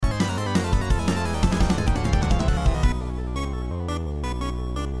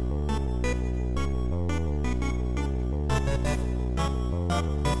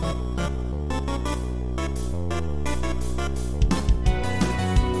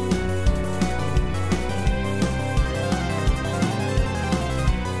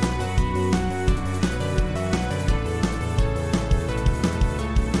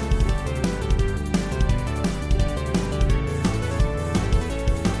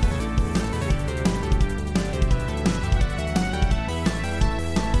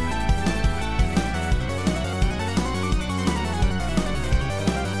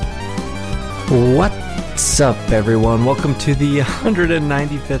What's up, everyone? Welcome to the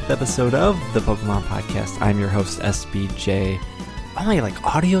 195th episode of the Pokemon Podcast. I'm your host, SBJ. Oh, my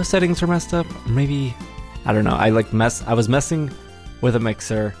audio settings are messed up. Maybe, I don't know. I was messing with a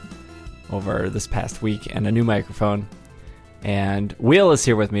mixer over this past week and a new microphone. And Will is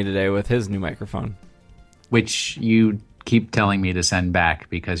here with me today with his new microphone. Which you keep telling me to send back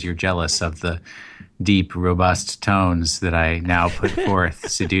because you're jealous of the deep, robust tones that I now put forth,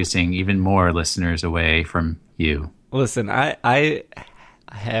 seducing even more listeners away from you. Listen, I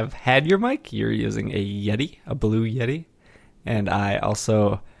have had your mic. You're using a Yeti, a blue Yeti. And I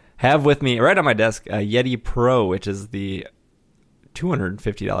also have with me, right on my desk, a Yeti Pro, which is the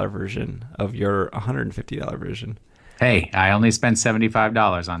 $250 version of your $150 version. Hey, I only spent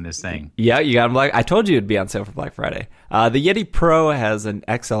 $75 on this thing. Yeah, you got them. I told you it'd be on sale for Black Friday. The Yeti Pro has an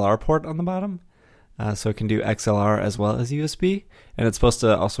XLR port on the bottom. So it can do XLR as well as USB. And it's supposed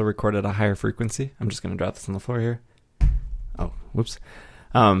to also record at a higher frequency. I'm just going to drop this on the floor here. Oh, whoops.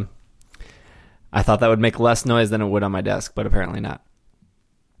 I thought that would make less noise than it would on my desk, but apparently not.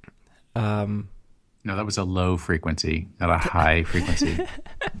 No, that was a low frequency, not a high frequency.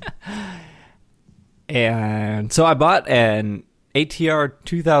 And so I bought an ATR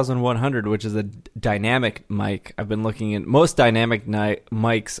 2100, which is a dynamic mic. I've been looking at most dynamic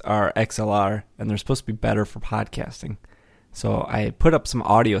mics are XLR, and they're supposed to be better for podcasting. So I put up some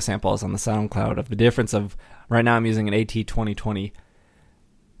audio samples on the SoundCloud of the difference of, right now I'm using an AT2020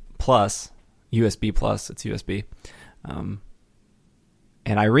 Plus, USB Plus, it's USB. And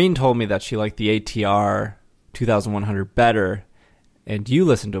Irene told me that she liked the ATR 2100 better, and you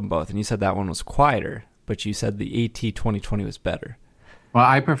listened to them both, and you said that one was quieter. But you said the AT2020 was better. Well,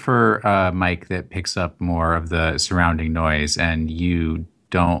 I prefer a mic that picks up more of the surrounding noise, and you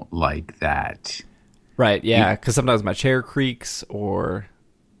don't like that. Right, yeah, because sometimes my chair creaks or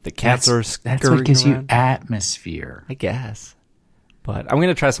the cats are scurrying That's what gives around. you atmosphere. I guess. But I'm going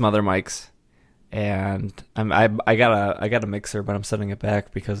to try some other mics, and I got a mixer, but I'm setting it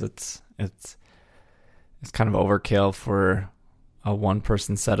back because it's kind of overkill for a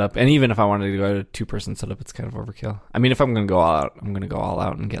one-person setup. And even if I wanted to go to a two-person setup, it's kind of overkill. I mean, if I'm going to go all out, I'm going to go all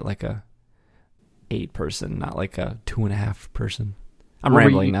out and get like a 8-person, not like a 2.5-person. I'm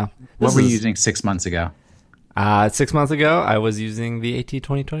rambling now. What were you using 6 months ago? 6 months ago, I was using the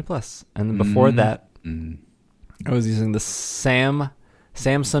AT2020 Plus. And then before that, I was using the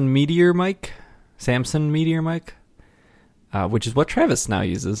Samson Meteor mic, which is what Travis now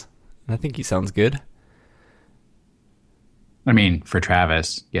uses. And I think he sounds good. I mean, for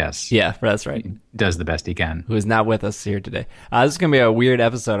Travis, yes. Yeah, that's right. He does the best he can. Who is not with us here today. This is going to be a weird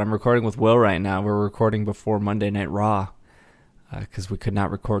episode. I'm recording with Will right now. We're recording before Monday Night Raw because we could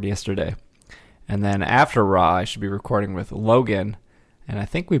not record yesterday. And then after Raw, I should be recording with Logan. And I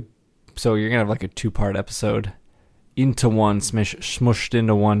think so you're going to have like a 2-part episode into one, smushed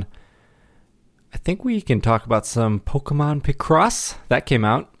into one. I think we can talk about some Pokemon Picross. That came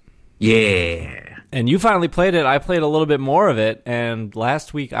out. Yeah. And you finally played it. I played a little bit more of it. And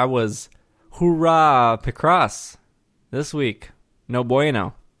last week I was hoorah Picross. This week, no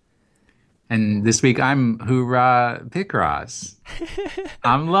bueno. And this week I'm hoorah Picross.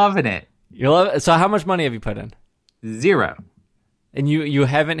 I'm loving it. You love it? So how much money have you put in? 0. And you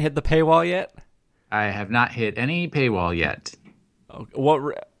haven't hit the paywall yet? I have not hit any paywall yet.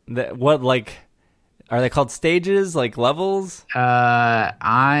 What are they called stages, like levels?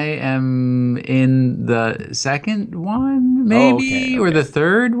 I am in the second one, maybe, or the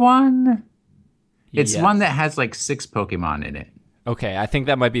third one. It's one that has like 6 Pokemon in it. Okay, I think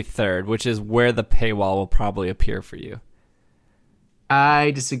that might be third, which is where the paywall will probably appear for you.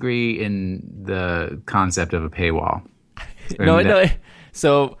 I disagree in the concept of a paywall. No.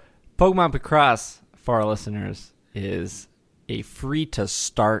 So Pokemon Picross, for our listeners, is a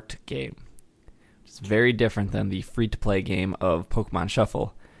free-to-start game. It's very different than the free-to-play game of Pokemon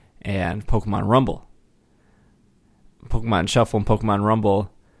Shuffle and Pokemon Rumble. Pokemon Shuffle and Pokemon Rumble,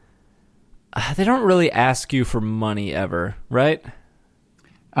 they don't really ask you for money ever, right?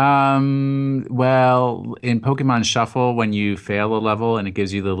 Well, in Pokemon Shuffle, when you fail a level and it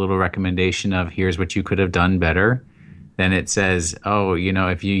gives you the little recommendation of here's what you could have done better, then it says, oh,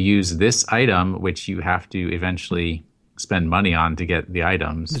 if you use this item, which you have to eventually spend money on to get the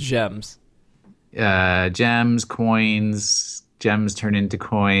items. The gems. Gems, coins, gems turn into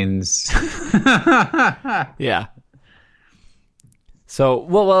coins. Yeah. So,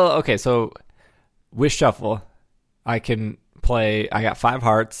 okay, so with Shuffle, I can play, I got 5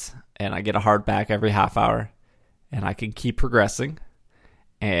 hearts, and I get a heart back every half hour, and I can keep progressing,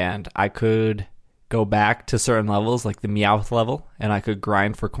 and I could go back to certain levels, like the Meowth level, and I could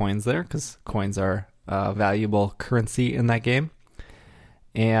grind for coins there because coins are valuable currency in that game.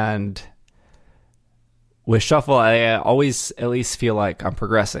 And with Shuffle, I always at least feel like I'm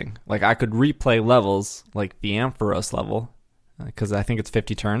progressing. Like I could replay levels like the Ampharos level because I think it's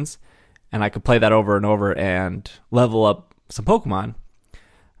 50 turns, and I could play that over and over and level up some Pokemon.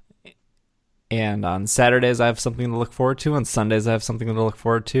 And on Saturdays, I have something to look forward to. On Sundays, I have something to look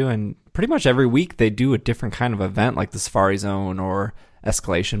forward to. And pretty much every week, they do a different kind of event, like the Safari Zone or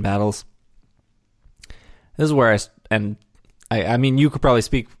Escalation Battles. This is where I mean, you could probably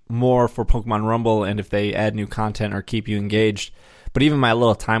speak more for Pokemon Rumble and if they add new content or keep you engaged. But even my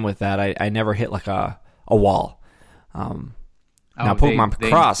little time with that, I never hit like a wall. Now, Pokemon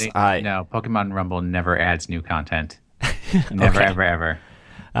Cross, no, Pokemon Rumble never adds new content. Never, okay. ever.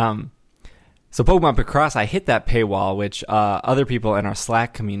 So Pokemon Picross, I hit that paywall, which other people in our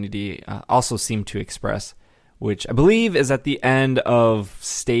Slack community also seem to express, which I believe is at the end of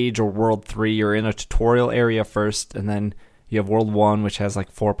stage or World 3. You're in a tutorial area first, and then you have World 1, which has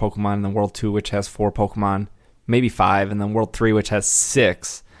like 4 Pokemon, and then World 2, which has 4 Pokemon, maybe 5, and then World 3, which has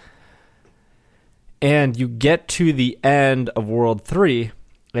 6. And you get to the end of World 3,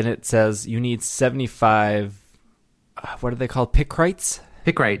 and it says you need 75, what are they called, Picrites?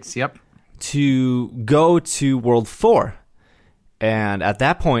 Picrites, yep. To go to World 4. And at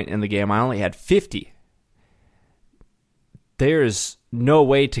that point in the game, I only had 50. There's no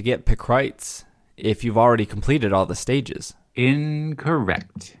way to get Picrites if you've already completed all the stages.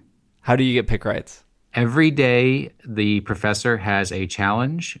 Incorrect. How do you get Picrites? Every day, the professor has a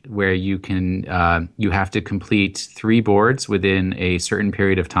challenge where you have to complete 3 boards within a certain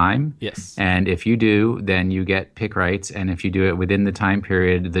period of time. Yes. And if you do, then you get Picrites. And if you do it within the time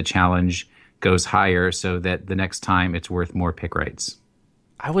period, the challenge goes higher so that the next time it's worth more Picrites.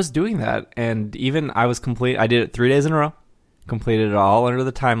 I was doing that, and even I did it 3 days in a row, completed it all under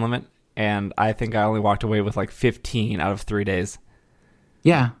the time limit, and I think I only walked away with like 15 out of 3 days.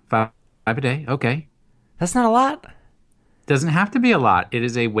 Yeah, 5 a day. Okay. That's not a lot. Doesn't have to be a lot. It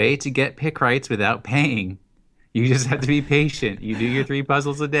is a way to get Picrites without paying. You just have to be patient. You do your 3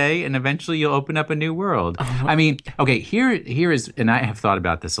 puzzles a day, and eventually you'll open up a new world. I mean, okay, here is, and I have thought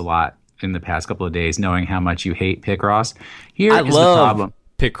about this a lot in the past couple of days, knowing how much you hate Picross. Here is the problem.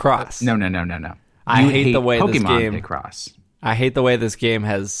 Picross. No. I hate the way Pokemon this game. Picross. I hate the way this game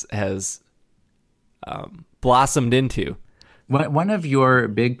has blossomed into. One of your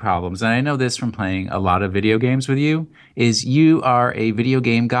big problems, and I know this from playing a lot of video games with you, is you are a video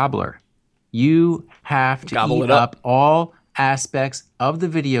game gobbler. You have to eat up all aspects of the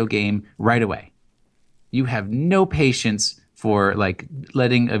video game right away. You have no patience for like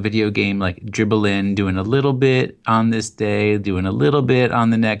letting a video game like dribble in, doing a little bit on this day, doing a little bit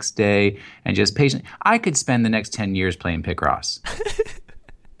on the next day, and just patient. I could spend the next 10 years playing Picross.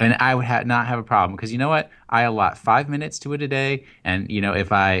 And I would not have a problem because you know what? I allot 5 minutes to it a day, and you know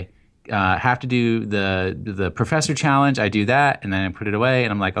if I have to do the professor challenge, I do that, and then I put it away,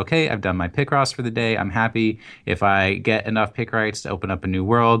 and I'm like, okay, I've done my Picross for the day. I'm happy. If I get enough Picrites to open up a new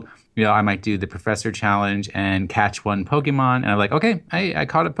world, you know, I might do the professor challenge and catch one Pokemon, and I'm like, okay, I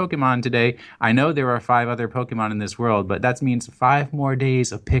caught a Pokemon today. I know there are 5 other Pokemon in this world, but that means 5 more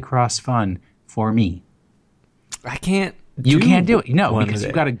days of Picross fun for me. I can't. You can't do it. No, because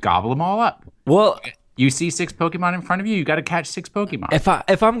you've got to gobble them all up. Well, you see 6 Pokemon in front of you, you got to catch 6 Pokemon.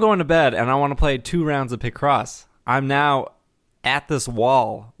 If I'm going to bed and I want to play 2 rounds of Picross, I'm now at this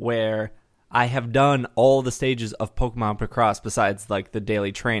wall where I have done all the stages of Pokemon Picross besides like the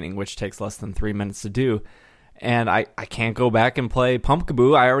daily training, which takes less than 3 minutes to do. And I can't go back and play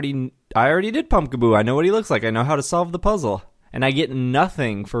Pumpkaboo. I already did Pumpkaboo. I know what he looks like. I know how to solve the puzzle. And I get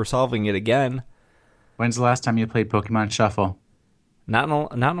nothing for solving it again. When's the last time you played Pokemon Shuffle? Not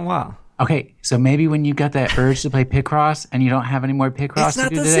in a while. Okay, so maybe when you got that urge to play Picross and you don't have any more Picross to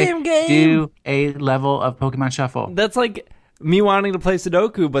do today, same game. Do a level of Pokemon Shuffle. That's like me wanting to play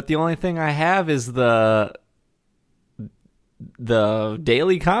Sudoku, but the only thing I have is the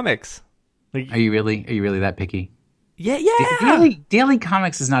daily comics. Like, Are you really that picky? Yeah. Daily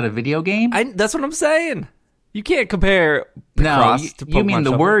comics is not a video game. That's what I'm saying. You can't compare Picross to Pokemon you mean the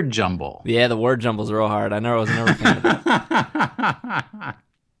Shuffle. word jumble. Yeah, the word jumble's real hard. I know I was never a fan of that.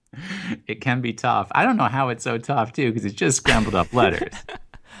 It can be tough. I don't know how it's so tough, too, because it's just scrambled up letters.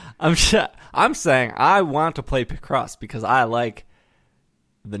 I'm saying I want to play Picross because I like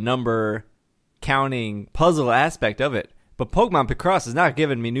the number counting puzzle aspect of it. But Pokemon Picross is not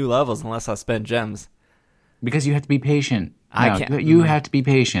giving me new levels unless I spend gems. Because you have to be patient. I can't. You have to be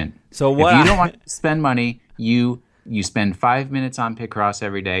patient. So what? If you don't want to spend money, you You spend 5 minutes on Picross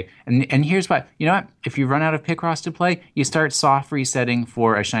every day. And here's what, you know what? If you run out of Picross to play, you start soft resetting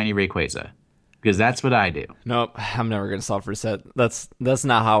for a shiny Rayquaza. Because that's what I do. Nope, I'm never going to soft reset. That's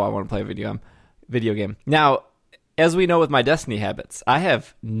not how I want to play a video game. Now, as we know with my Destiny habits, I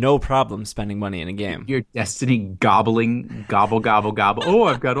have no problem spending money in a game. Your Destiny gobbling, gobble, gobble, gobble. Oh,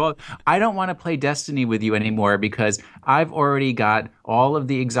 I've got all. I don't want to play Destiny with you anymore because I've already got all of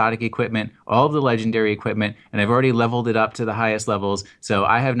the exotic equipment, all of the legendary equipment, and I've already leveled it up to the highest levels. So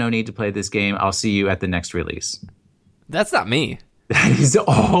I have no need to play this game. I'll see you at the next release. That's not me. That is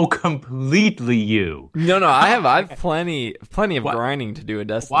all completely you. No, I have plenty of grinding to do in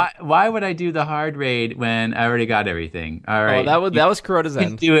Destiny. Why would I do the hard raid when I already got everything? All right. Oh, that was Kuroda's You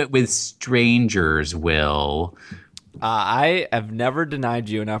end. can do it with strangers, Will. I have never denied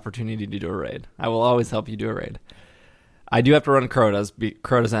you an opportunity to do a raid. I will always help you do a raid. I do have to run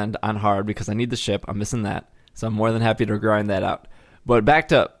Kuroda's end on hard because I need the ship. I'm missing that. So I'm more than happy to grind that out. But back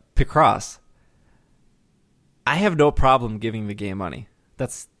to Picross. I have no problem giving the game money.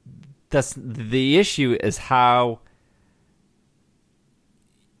 That's the issue is how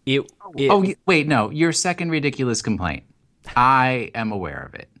Wait, no. Your second ridiculous complaint. I am aware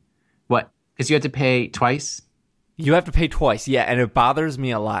of it. What? Because you have to pay twice? You have to pay twice, yeah, and it bothers me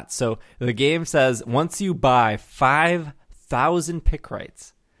a lot. So the game says once you buy 5,000 pick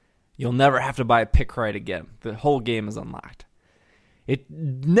rights, you'll never have to buy a pick right again. The whole game is unlocked. It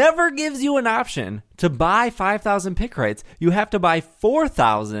never gives you an option to buy 5,000 pick rights. You have to buy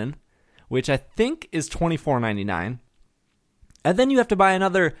 4,000, which I think is $24.99. And then you have to buy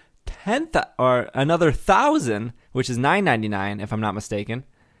another 1,000, which is $9.99 if I'm not mistaken.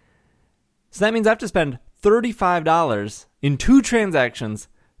 So that means I have to spend $35 in 2 transactions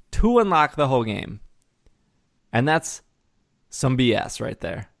to unlock the whole game. And that's some BS right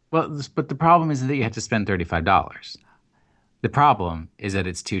there. Well, but the problem isn't that you have to spend $35. The problem is that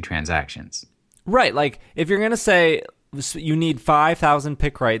it's 2 transactions. Right. Like, if you're going to say you need 5,000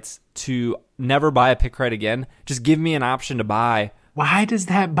 pick rights to never buy a pick right again, just give me an option to buy. Why does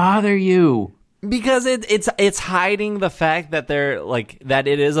that bother you? Because it's hiding the fact that they're like that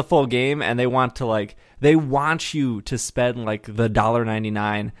it is a full game and they want you to spend like the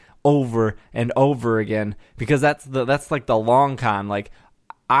 $1.99 over and over again because that's like the long con. Like,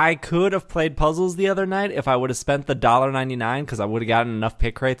 I could have played puzzles the other night if I would have spent the $1.99 because I would have gotten enough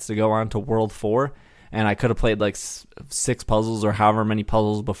pick rates to go on to World 4, and I could have played like 6 puzzles or however many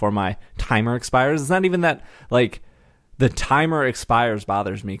puzzles before my timer expires. It's not even that, like, the timer expires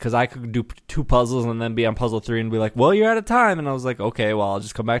bothers me because I could do 2 puzzles and then be on puzzle 3 and be like, well, you're out of time. And I was like, okay, well, I'll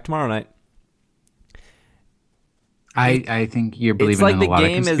just come back tomorrow night. I think you're believing like in a lot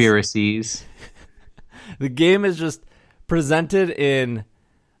of conspiracies. The game is just presented in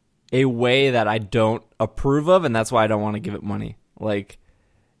a way that I don't approve of, and that's why I don't want to give it money. Like,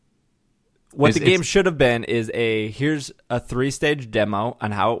 what the game should have been is here's a 3-stage demo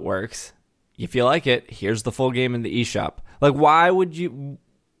on how it works. If you like it, here's the full game in the eShop. Like, why would you...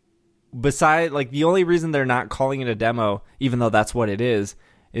 Besides, like, the only reason they're not calling it a demo, even though that's what it is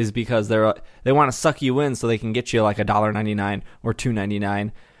because they want to suck you in so they can get you like $1.99 or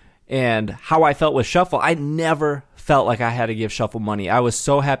 $2.99. And how I felt with Shuffle, I never felt like I had to give Shuffle money. I was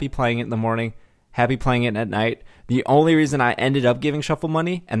so happy playing it in the morning, happy playing it at night. The only reason I ended up giving Shuffle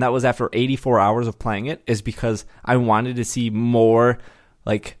money, and that was after 84 hours of playing it, is because I wanted to see more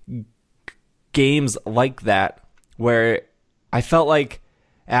like games like that where I felt like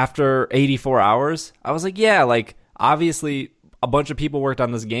after 84 hours, I was like, yeah, like obviously a bunch of people worked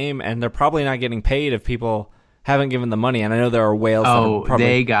on this game and they're probably not getting paid if people haven't given the money, and I know there are whales. Oh,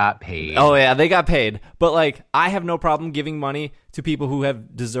 they got paid. Oh yeah, they got paid. But like, I have no problem giving money to people who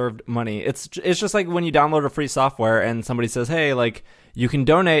have deserved money. It's just like when you download a free software and somebody says, "Hey, like you can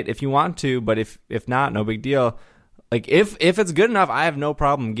donate if you want to, but if not, no big deal." Like if it's good enough, I have no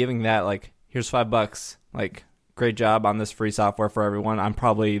problem giving that. Like, here's $5. Like, great job on this free software for everyone. I'm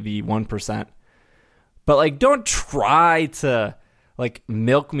probably the 1%. But like, don't try to like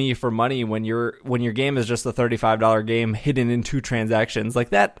milk me for money when your game is just a $35 game hidden in 2 transactions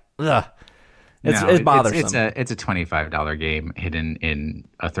like that. Ugh. It's bothersome. It's a $25 game hidden in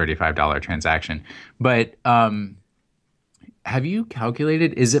a $35 transaction. But have you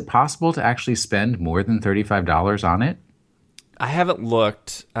calculated? Is it possible to actually spend more than $35 on it? I haven't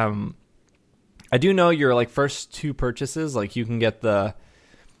looked. I do know your like first 2 purchases, like you can get the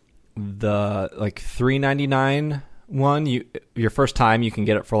like $3.99 one. Your first time you can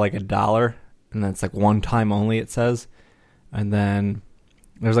get it for like $1, and then it's like one time only, it says. And then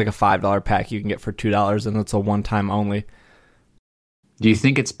there's like a $5 pack you can get for $2, and it's a one time only. Do you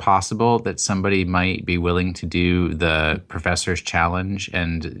think it's possible that somebody might be willing to do the professor's challenge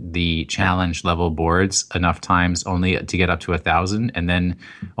and the challenge level boards enough times only to get up to 1,000 and then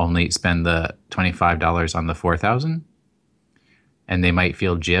only spend the $25 on the 4,000? And they might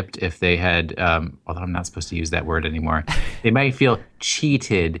feel gypped if they had, although I'm not supposed to use that word anymore, they might feel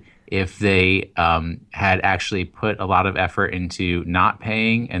cheated if they had actually put a lot of effort into not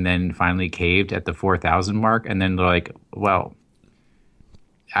paying and then finally caved at the 4,000 mark. And then they're like, well,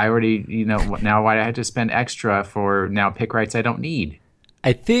 I already, now why do I have to spend extra for now pick rights I don't need?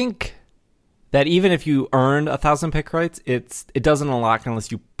 I think that even if you earned 1,000 pick rights, it doesn't unlock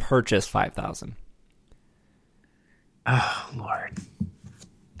unless you purchase 5,000. Oh, Lord.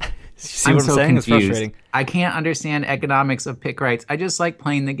 See what I'm saying? Confused. It's frustrating. I can't understand economics of pick rights. I just like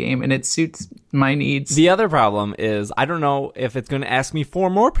playing the game, and it suits my needs. The other problem is I don't know if it's going to ask me for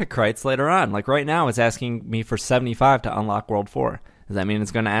more pick rights later on. Like right now, it's asking me for 75 to unlock World 4. Does that mean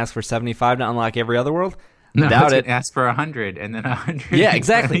it's going to ask for 75 to unlock every other world? No, Doubt it. Ask for 100 and then 100. Yeah,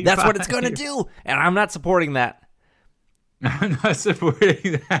 exactly. That's what it's going to do, and I'm not supporting that. I'm not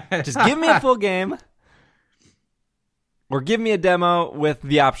supporting that. Just give me a full game. Or give me a demo with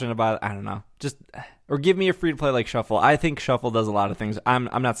the option about, I don't know. Or give me a free to play like Shuffle. I think Shuffle does a lot of things. I'm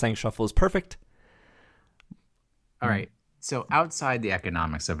not saying Shuffle is perfect. All right. So outside the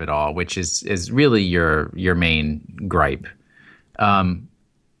economics of it all, which is really your main gripe,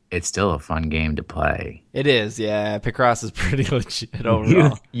 it's still a fun game to play. It is, yeah. Picross is pretty legit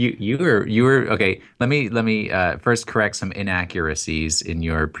overall. You were okay. Let me first correct some inaccuracies in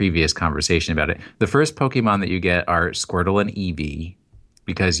your previous conversation about it. The first Pokemon that you get are Squirtle and Eevee,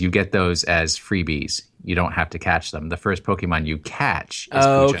 because you get those as freebies. You don't have to catch them. The first Pokemon you catch is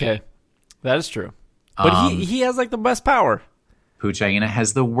Poochyena. Okay. That is true. But he has like the best power. Poochyena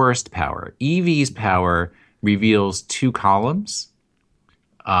has the worst power. Eevee's power reveals 2 columns.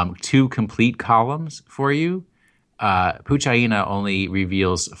 2 complete columns for you. Poochyena only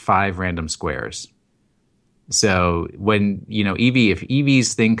reveals 5 random squares. So when, Eevee, if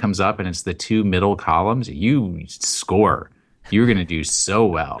Eevee's thing comes up and it's the 2 middle columns, you score. You're going to do so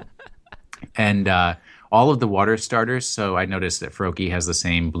well. And all of the water starters, so I noticed that Froakie has the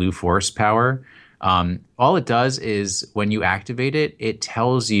same blue force power. All it does is when you activate it, it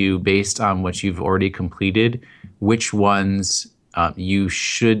tells you based on what you've already completed, which ones you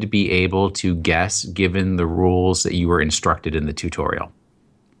should be able to guess given the rules that you were instructed in the tutorial.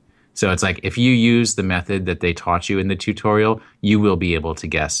 So it's like if you use the method that they taught you in the tutorial, you will be able to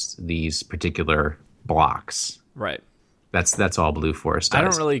guess these particular blocks. Right. That's all Blue Force does. I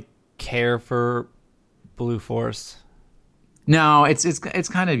don't really care for Blue Force. No, it's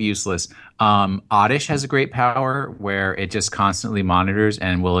kind of useless. Oddish has a great power where it just constantly monitors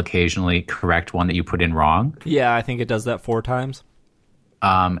and will occasionally correct one that you put in wrong. Yeah, I think it does that 4 times.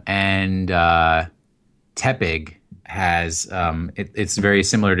 And Tepig has it's very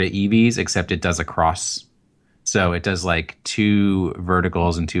similar to Eevee's, except it does a cross. So it does like 2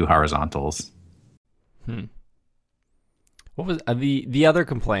 verticals and 2 horizontals. What was the other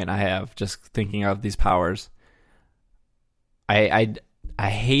complaint I have just thinking of these powers? I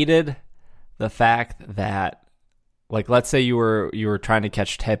hated the fact that, like, let's say you were trying to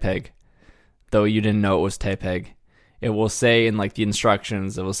catch Tepig, though you didn't know it was Tepig. It will say in like the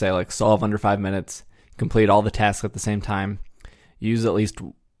instructions, it will say like solve under 5 minutes, complete all the tasks at the same time, use at least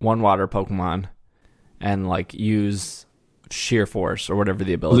 1 water Pokemon, and like use Sheer Force or whatever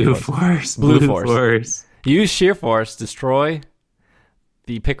the ability was. Blue Force. Use Sheer Force, destroy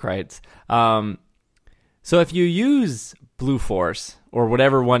the pick rights. So if you use Blue Force or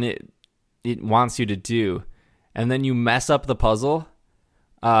whatever one it wants you to do, and then you mess up the puzzle,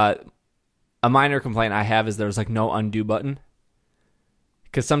 a minor complaint I have is there's like no undo button.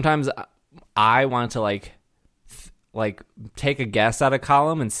 Because sometimes I want to like take a guess at a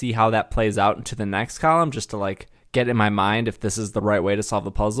column and see how that plays out into the next column, just to like get in my mind if this is the right way to solve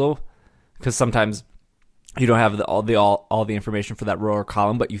the puzzle. Because sometimes you don't have all the information for that row or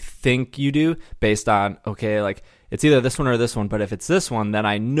column, but you think you do based on, okay, like it's either this one or this one, but if it's this one, then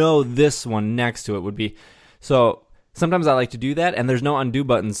I know this one next to it would be. So sometimes I like to do that, and there's no undo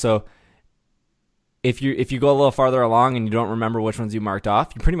button. So if you go a little farther along and you don't remember which ones you marked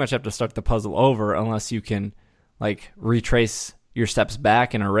off, you pretty much have to start the puzzle over unless you can like retrace your steps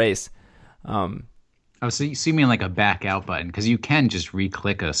back in a race. So you mean like a back out button, because you can just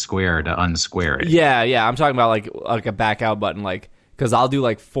re-click a square to unsquare it. Yeah. I'm talking about like a back out button, like, because I'll do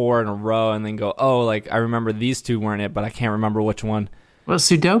like 4 in a row and then go, oh, like I remember these 2 weren't it, but I can't remember which one. Well,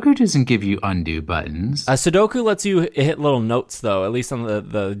 Sudoku doesn't give you undo buttons. Sudoku lets you hit little notes, though. At least on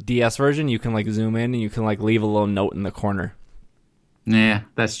the DS version, you can like zoom in and you can like leave a little note in the corner. Yeah,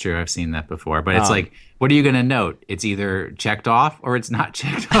 that's true. I've seen that before. But it's Um, like, what are you going to note? It's either checked off or it's not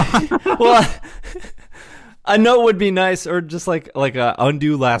checked off. well, a note would be nice, or just like a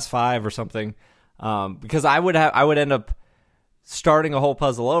undo last five or something, because I would end up starting a whole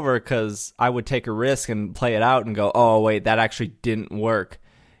puzzle over because I would take a risk and play it out and go, oh wait, that actually didn't work.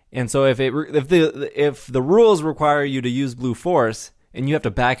 And so if the rules require you to use blue force and you have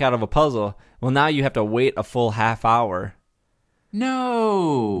to back out of a puzzle, well, now you have to wait a full half hour.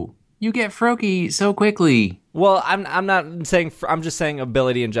 No, you get Froakie so quickly. Well, I'm not saying, I'm just saying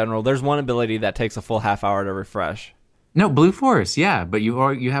ability in general. There's one ability that takes a full half hour to refresh. No, Blue Force, yeah, but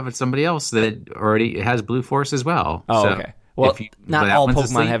you have somebody else that already has Blue Force as well. Oh, So okay. Well, not all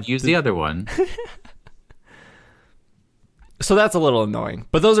Pokemon have use the other one. So that's a little annoying.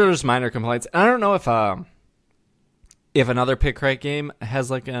 But those are just minor complaints. And I don't know if another pick right game has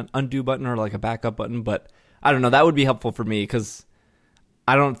like an undo button or like a backup button, but I don't know. That would be helpful for me because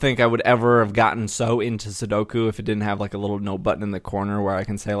I don't think I would ever have gotten so into Sudoku if it didn't have like a little note button in the corner where I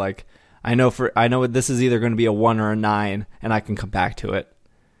can say like, I know this is either going to be a 1 or a 9, and I can come back to it.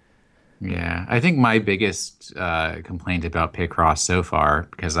 Yeah, I think my biggest complaint about Picross so far,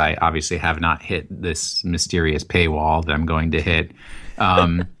 because I obviously have not hit this mysterious paywall that I'm going to hit,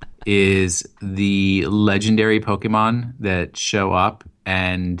 is the legendary Pokemon that show up,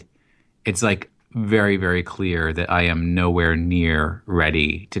 and it's like very, very clear that I am nowhere near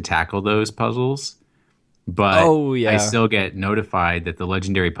ready to tackle those puzzles. But Oh, yeah. I still get notified that the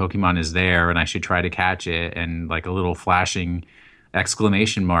legendary Pokemon is there, and I should try to catch it, and like a little flashing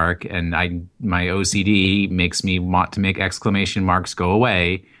exclamation mark, and my OCD makes me want to make exclamation marks go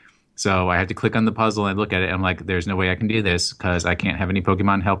away. So I have to click on the puzzle and look at it. And I'm like, there's no way I can do this because I can't have any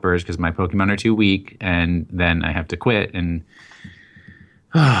Pokemon helpers because my Pokemon are too weak. And then I have to quit. And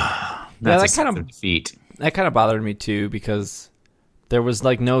that's a sense of defeat. That kind of bothered me too because there was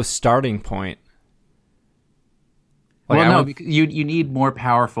like no starting point. Like, Well, no, because you need more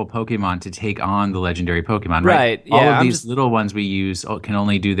powerful Pokemon to take on the legendary Pokemon, right? Right, All yeah, of I'm these just- little ones we use can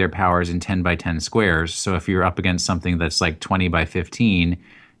only do their powers in 10 by 10 squares. So if you're up against something that's like 20 by 15,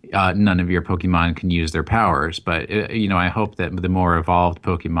 none of your Pokemon can use their powers. But, I hope that the more evolved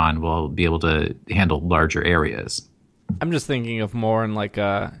Pokemon will be able to handle larger areas. I'm just thinking of more in like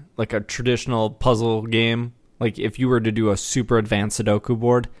a traditional puzzle game. Like if you were to do a super advanced Sudoku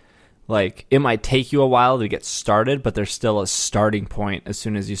board, like it might take you a while to get started, but there's still a starting point as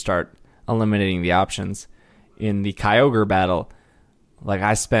soon as you start eliminating the options. In the Kyogre battle, like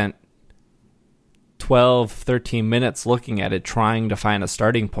I spent 12, 13 minutes looking at it trying to find a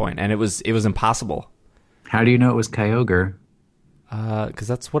starting point, and it was impossible. How do you know it was Kyogre? Because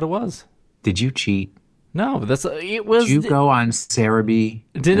that's what it was. Did you cheat? No, it was. Did you go on Cerebi?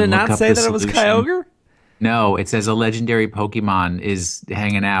 Did it and look not up say the that it was solution? Kyogre? No, it says a legendary Pokemon is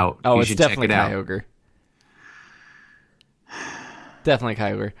hanging out. Oh, You it's should definitely check it out. Kyogre. Definitely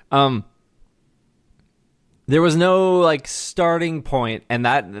Kyogre. There was no like starting point, and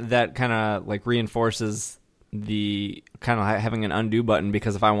that kind of like reinforces the kind of having an undo button,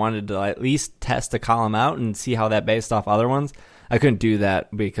 because if I wanted to at least test a column out and see how that based off other ones, I couldn't do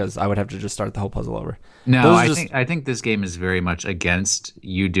that because I would have to just start the whole puzzle over. No, Those are I think this game is very much against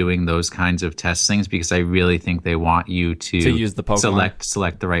you doing those kinds of test things because I really think they want you to use the Pokemon.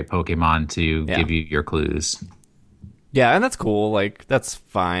 select the right Pokemon to Yeah. give you your clues. Yeah, and that's cool. Like that's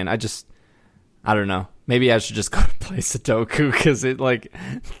fine. I don't know. Maybe I should just go to play Sudoku because it like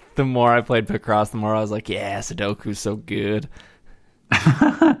the more I played Picross, the more I was like, yeah, Sudoku's so good.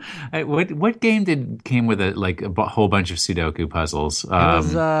 What game came with a whole bunch of Sudoku puzzles? It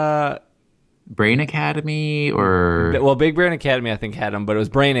was Brain Academy or well, Big Brain Academy I think had them, but it was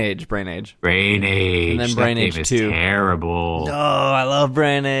Brain Age. Brain Age? And then That Brain game Age is 2. terrible. Oh, I love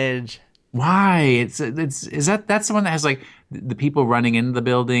Brain Age. Why? That's the one that has like the people running into the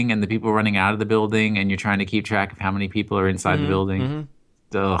building and the people running out of the building, and you're trying to keep track of how many people are inside the building.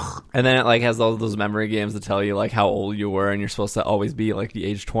 Ugh. And then it like has all those memory games that tell you like how old you were, and you're supposed to always be like the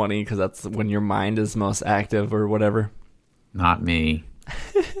age 20 because that's when your mind is most active or whatever. Not me.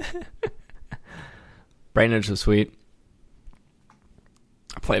 Brain Age was sweet.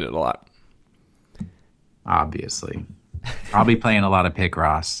 I played it a lot. Obviously. I'll be playing a lot of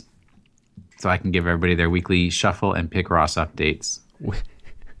Picross so I can give everybody their weekly Shuffle and Picross updates.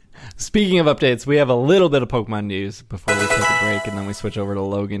 Speaking of updates, we have a little bit of Pokemon news before we take a break, and then we switch over to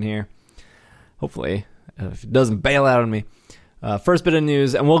Logan here. Hopefully, if it doesn't bail out on me. First bit of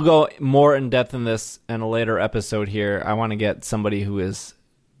news, and we'll go more in depth in this in a later episode here. I want to get somebody who is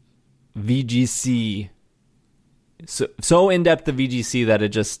VGC, so in depth of VGC that it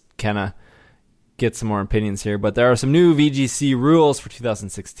just kind of get some more opinions here, but there are some new VGC rules for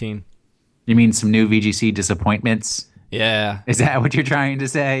 2016. You mean some new VGC disappointments? Yeah. Is that what you're trying to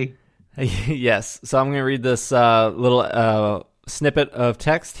say? Yes. So I'm going to read this little snippet of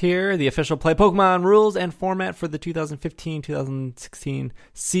text here. The official Play Pokemon rules and format for the 2015-2016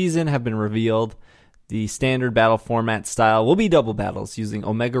 season have been revealed. The standard battle format style will be double battles using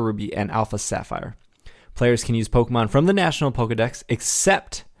Omega Ruby and Alpha Sapphire. Players can use Pokemon from the National Pokedex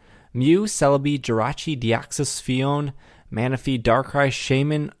except Mew, Celebi, Jirachi, Deoxys, Phione, Manaphy, Darkrai,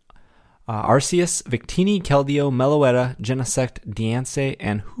 Shaman, Arceus, Victini, Keldeo, Meloetta, Genesect, Diancie,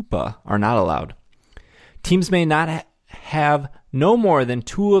 and Hoopa are not allowed. Teams may not have no more than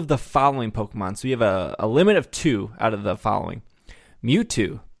 2 of the following Pokemon. So you have a limit of 2 out of the following.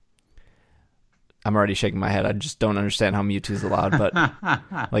 Mewtwo. I'm already shaking my head. I just don't understand how Mewtwo is allowed, but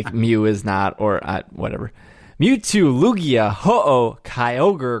like Mew is not, or whatever. Mewtwo, Lugia, Ho-Oh,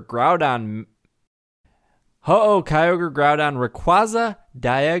 Kyogre, Groudon, Rayquaza,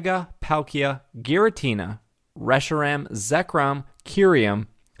 Dialga, Palkia, Giratina, Reshiram, Zekrom, Kyurem,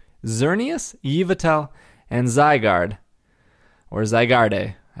 Xerneas, Yveltal, and Zygarde, or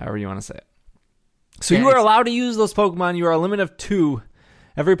Zygarde, however you want to say it. So you are allowed to use those Pokemon. You are a limit of 2.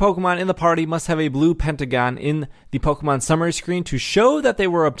 Every Pokemon in the party must have a blue pentagon in the Pokemon summary screen to show that they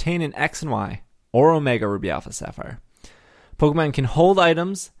were obtained in X and Y, or Omega Ruby Alpha Sapphire. Pokemon can hold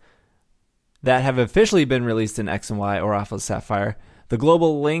items that have officially been released in X and Y or Alpha Sapphire. The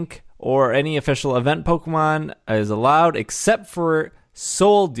Global Link or any official event Pokemon is allowed except for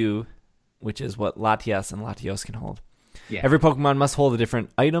Soldew, which is what Latias and Latios can hold. Yeah. Every Pokemon must hold a different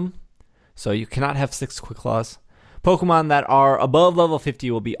item, so you cannot have 6 Quick Claws. Pokemon that are above level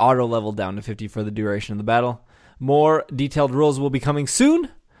 50 will be auto-leveled down to 50 for the duration of the battle. More detailed rules will be coming soon,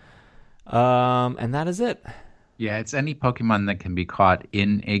 and that is it. Yeah, it's any Pokemon that can be caught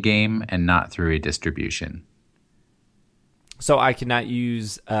in a game and not through a distribution. So I cannot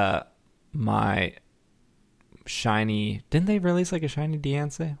use my shiny... Didn't they release like a shiny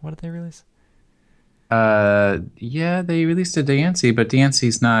Diancie? What did they release? Yeah, they released a Diancie, but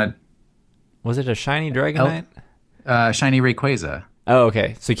Diancie's not... Was it a shiny Dragonite? Shiny Rayquaza. Oh,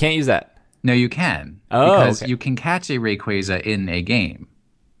 okay. So you can't use that? No, you can. Oh, because okay. you can catch a Rayquaza in a game.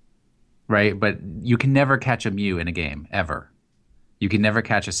 Right? But you can never catch a Mew in a game, ever. You can never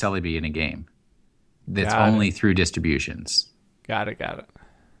catch a Celebi in a game. That's only through distributions. Got it.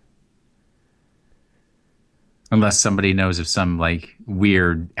 Unless somebody knows of some like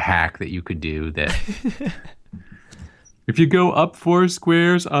weird hack that you could do that if you go up 4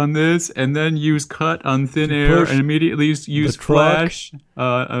 squares on this and then use cut on thin air and immediately use flash,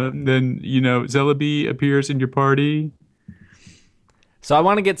 then Celebi appears in your party. So I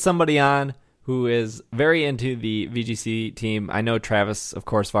want to get somebody on who is very into the VGC team. I know Travis, of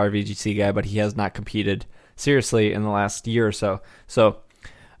course, our VGC guy, but he has not competed seriously in the last year or so. So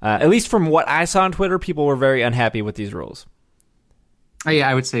at least from what I saw on Twitter, people were very unhappy with these rules. Oh, yeah,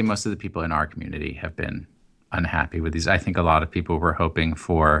 I would say most of the people in our community have been unhappy with these. I think a lot of people were hoping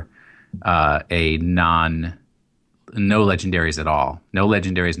for no legendaries at all. No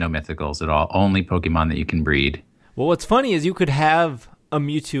legendaries, no mythicals at all. Only Pokemon that you can breed. Well, what's funny is you could have a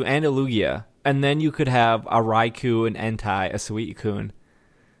Mewtwo and a Lugia, and then you could have a Raikou, an Entei, a Suicune.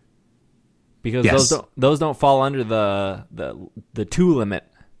 Because those don't fall under the 2 limit.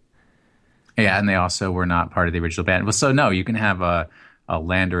 Yeah, and they also were not part of the original band. Well, so no, you can have a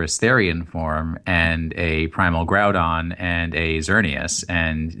Landorus Therian form and a Primal Groudon and a Xerneas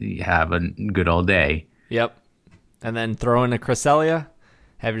and you have a good old day. Yep. And then throw in a Cresselia.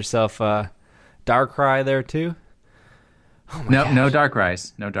 Have yourself a Darkrai there too. Oh no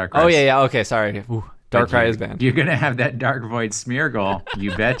Darkrai's. No Darkrai's. Oh, yeah. Okay, sorry. Ooh, Darkrai is banned. You're going to have that Dark Void Smeargle.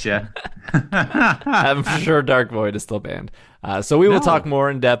 You betcha. I'm sure Dark Void is still banned. So we will talk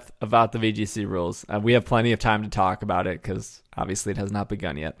more in depth about the VGC rules. We have plenty of time to talk about it because obviously it has not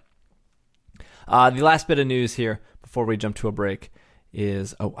begun yet. The last bit of news here before we jump to a break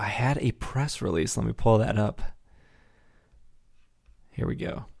is, I had a press release. Let me pull that up. Here we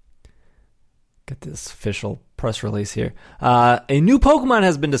go. Get this official press release here. A new Pokemon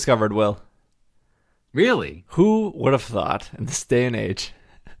has been discovered, Will. Really? Who would have thought in this day and age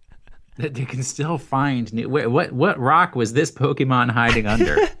that they can still find new... What rock was this Pokemon hiding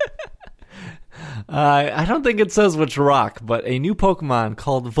under? I don't think it says which rock, but a new Pokemon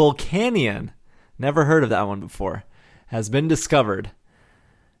called Volcanion, never heard of that one before, has been discovered.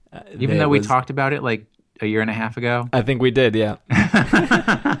 Even though we talked about it like a year and a half ago? I think we did, yeah.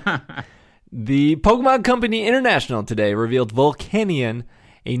 The Pokemon Company International today revealed Volcanion,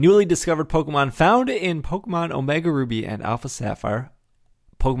 a newly discovered Pokemon found in Pokemon Omega Ruby and Alpha Sapphire,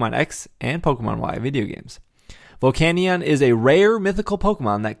 Pokemon X and Pokemon Y video games. Volcanion is a rare mythical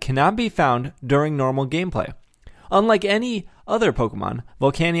Pokemon that cannot be found during normal gameplay. Unlike any other Pokemon,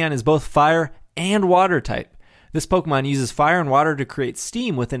 Volcanion is both fire and water type. This Pokemon uses fire and water to create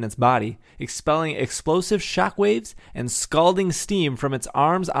steam within its body, expelling explosive shockwaves and scalding steam from its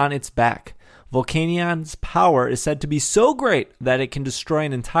arms on its back. Volcanion's power is said to be so great that it can destroy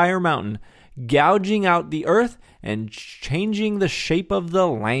an entire mountain, gouging out the earth and changing the shape of the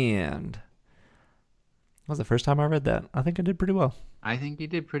land. That was the first time I read that. I think I did pretty well. I think you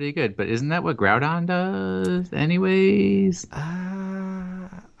did pretty good, but isn't that what Groudon does anyways?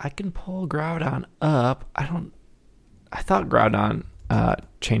 I can pull Groudon up. I thought Groudon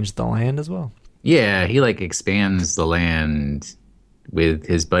changed the land as well. Yeah, he like expands the land with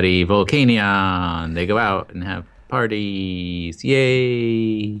his buddy Volcanion. They go out and have parties.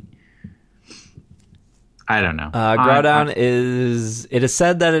 Yay! I don't know. Groudon it is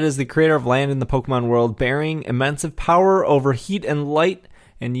said that it is the creator of land in the Pokemon world, bearing immense power over heat and light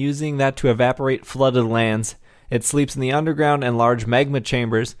and using that to evaporate flooded lands. It sleeps in the underground and large magma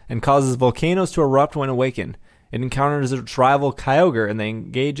chambers and causes volcanoes to erupt when awakened. It encounters its rival Kyogre and they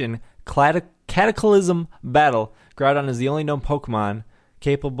engage in cataclysm battle. Groudon is the only known Pokemon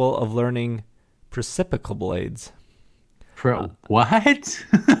capable of learning Precipical Blades. What?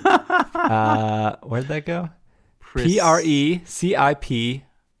 Where'd that go? Precipice.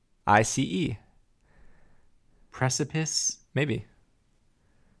 Precipice? Maybe.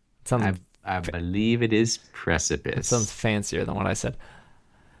 I believe it is Precipice. It sounds fancier than what I said.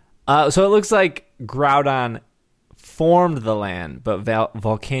 So it looks like Groudon formed the land, but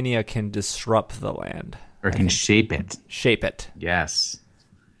Volcania can disrupt the land. Or can shape it. Shape it. Yes.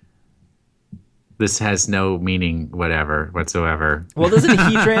 This has no meaning whatsoever. Well, doesn't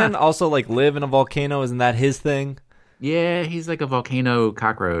Heatran also like live in a volcano? Isn't that his thing? Yeah, he's like a volcano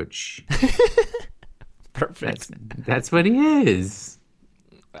cockroach. Perfect. That's what he is.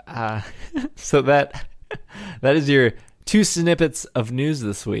 So that is your 2 snippets of news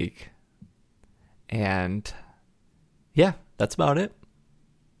this week. And yeah, that's about it.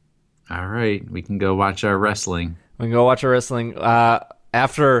 All right, we can go watch our wrestling. We can go watch our wrestling.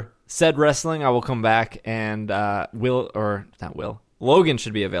 After said wrestling, I will come back and Logan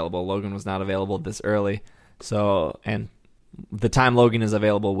should be available. Logan was not available this early. So, and the time Logan is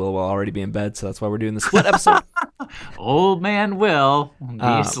available, Will already be in bed. So that's why we're doing the split episode. Old man Will.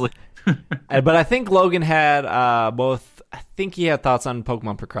 But I think Logan had both. I think he had thoughts on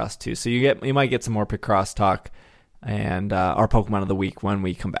Pokemon Picross too. So you might get some more Picross talk and our Pokemon of the week when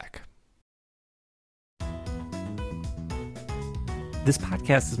we come back. This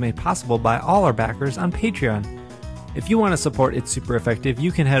podcast is made possible by all our backers on Patreon. If you want to support It's Super Effective,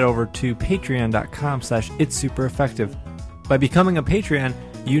 you can head over to patreon.com/itssupereffective. By becoming a Patreon,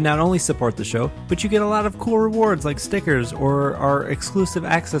 you not only support the show, but you get a lot of cool rewards like stickers or our exclusive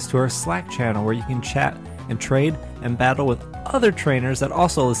access to our Slack channel where you can chat and trade and battle with other trainers that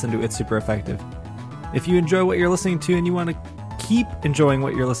also listen to It's Super Effective. If you enjoy what you're listening to and you want to keep enjoying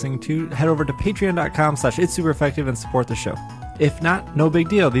what you're listening to, head over to patreon.com/itssupereffective and support the show. If not, no big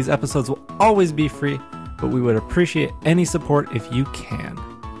deal. These episodes will always be free, but we would appreciate any support if you can.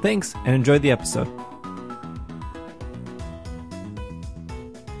 Thanks, and enjoy the episode.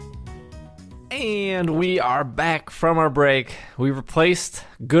 And we are back from our break. We replaced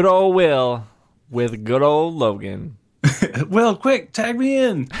good old Will with good old Logan. Will, quick, tag me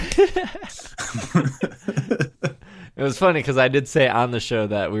in. It was funny because I did say on the show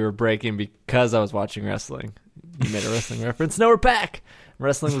that we were breaking because I was watching wrestling. You made a wrestling reference. Now we're back.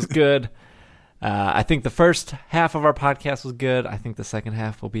 Wrestling was good. I think the first half of our podcast was good. I think the second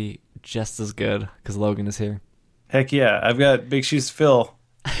half will be just as good because Logan is here. Heck yeah. I've got big shoes to fill.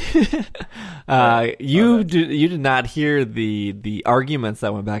 You did not hear the arguments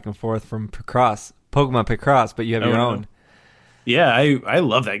that went back and forth from Pokemon Picross, but you have your own. Yeah, I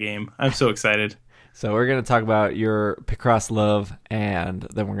love that game. I'm so excited. So we're going to talk about your Picross love, and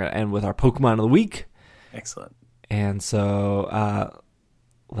then we're going to end with our Pokemon of the week. Excellent. And so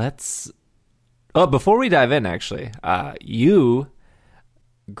before we dive in, actually, you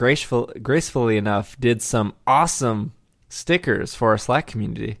gracefully enough did some awesome stickers for our Slack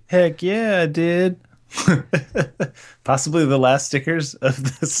community. Heck yeah, I did. Possibly the last stickers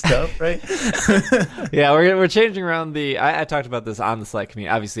of the stuff, right? Yeah, we're changing around I talked about this on the Slack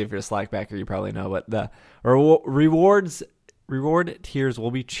community. Obviously, if you're a Slack backer, you probably know, but the reward tiers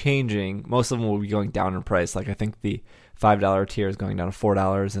will be changing. Most of them will be going down in price. Like I think the $5 tier is going down to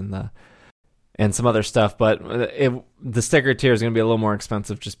 $4 and some other stuff. But the sticker tier is going to be a little more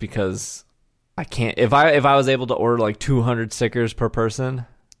expensive just because I can't. If I was able to order like 200 stickers per person,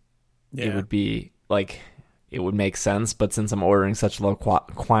 it would be like it would make sense. But since I'm ordering such low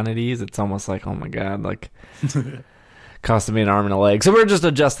quantities, it's almost like, oh my god, like costing me an arm and a leg. So we're just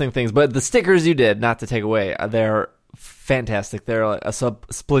adjusting things. But the stickers you did, not to take away, they're fantastic. They're a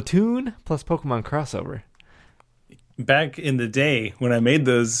Splatoon plus Pokemon crossover. Back in the day when I made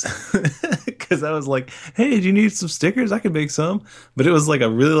those, because I was like, hey, do you need some stickers? I could make some. But it was like a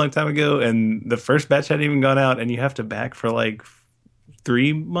really long time ago, and the first batch hadn't even gone out, and you have to back for like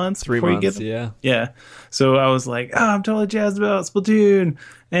 3 months before you get them. Yeah. So I was like, oh, I'm totally jazzed about Splatoon,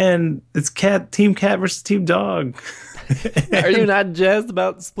 and it's Team Cat versus Team Dog. Are you not jazzed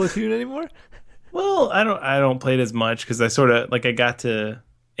about Splatoon anymore? Well, I don't play it as much because I sort of like I got to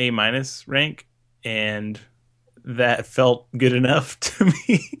A- rank, and that felt good enough to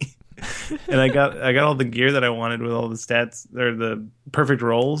me. And I got all the gear that I wanted with all the stats or the perfect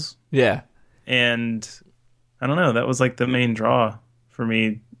rolls. Yeah. And I don't know, that was like the main draw for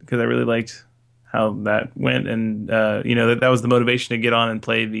me because I really liked how that went, and that was the motivation to get on and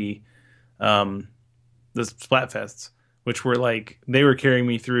play the Splatfests, which were like they were carrying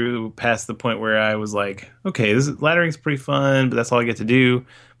me through past the point where I was like, okay, laddering's pretty fun, but that's all I get to do.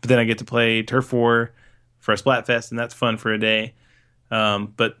 But then I get to play Turf War for a Splatfest, and that's fun for a day.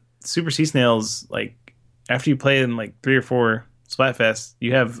 But Super Sea Snails, like after you play in like 3 or 4 Splatfests,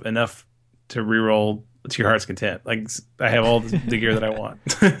 you have enough to reroll to your heart's content. Like I have all the gear that I want.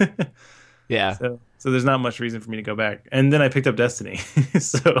 Yeah. So there's not much reason for me to go back. And then I picked up Destiny.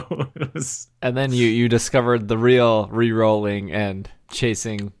 So it was. And then you discovered the real re-rolling and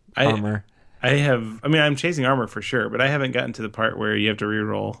chasing armor. I'm chasing armor for sure, but I haven't gotten to the part where you have to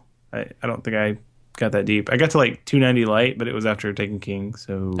re-roll. I don't think I got that deep. I got to like 290 light, but it was after Taken King.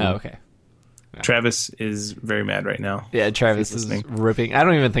 So okay. Yeah. Travis is very mad right now. Yeah, Travis is ripping. I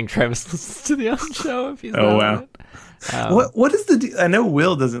don't even think Travis listens to the own show if he's not on it. What is the? I know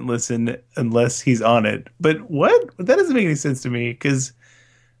Will doesn't listen unless he's on it, but what? That doesn't make any sense to me because,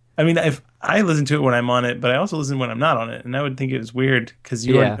 I mean, if I listen to it when I'm on it, but I also listen when I'm not on it, and I would think it was weird because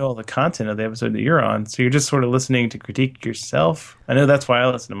you already know all the content of the episode that you're on, so you're just sort of listening to critique yourself. I know that's why I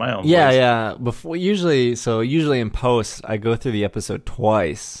listen to my own. Yeah. Usually in post, I go through the episode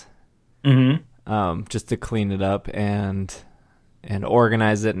twice, just to clean it up and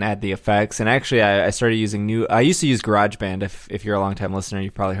organize it and add the effects. And actually, I started using I used to use GarageBand. If you're a long-time listener,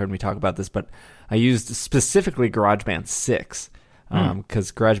 you've probably heard me talk about this, but I used specifically GarageBand 6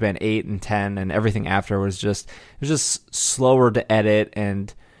 because GarageBand 8 and 10 and everything after was just slower to edit.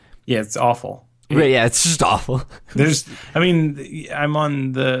 And yeah, it's awful. Yeah, it's just awful. I'm on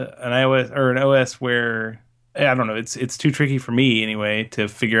an iOS or an OS where I don't know. It's too tricky for me anyway to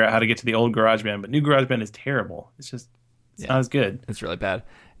figure out how to get to the old GarageBand. But new GarageBand is terrible. It's just not as good. It's really bad.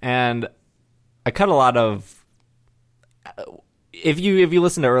 And I cut a lot of. If you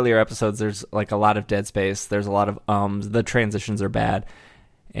listen to earlier episodes, there's like a lot of dead space. There's a lot of ums. The transitions are bad,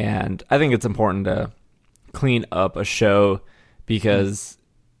 and I think it's important to clean up a show because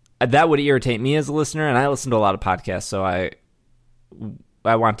that would irritate me as a listener. And I listen to a lot of podcasts, so I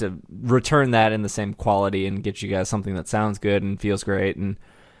want to return that in the same quality and get you guys something that sounds good and feels great. And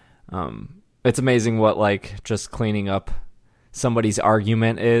it's amazing what like just cleaning up somebody's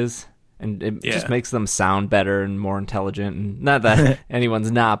argument is, and it just makes them sound better and more intelligent. And not that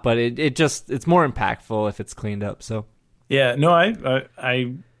anyone's not, but it's more impactful if it's cleaned up. So yeah, no,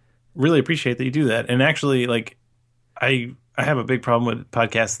 I really appreciate that you do that. And actually, like I have a big problem with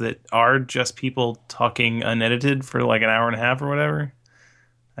podcasts that are just people talking unedited for like an hour and a half or whatever.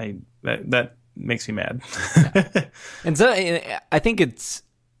 That makes me mad. And so I think it's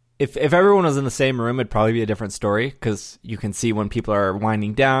if everyone was in the same room, it'd probably be a different story because you can see when people are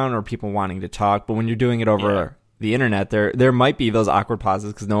winding down or people wanting to talk. But when you're doing it over the internet, there might be those awkward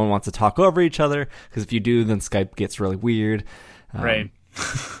pauses because no one wants to talk over each other. Because if you do, then Skype gets really weird. Right.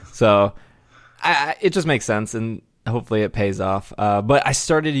 So it just makes sense, and hopefully it pays off. But I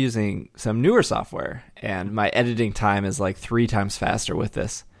started using some newer software, and my editing time is like 3 times faster with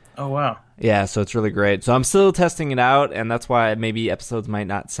this. Oh, wow. Yeah, so it's really great. So I'm still testing it out, and that's why maybe episodes might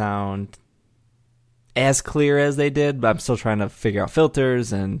not sound as clear as they did, but I'm still trying to figure out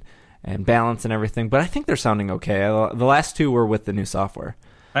filters and balance and everything. But I think they're sounding okay. The last 2 were with the new software.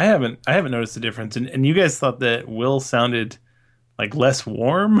 I haven't noticed a difference. And you guys thought that Will sounded like less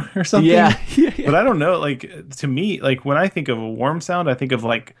warm or something? Yeah. But I don't know. Like to me, like when I think of a warm sound, I think of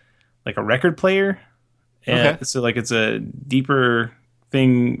like a record player. And so like it's a deeper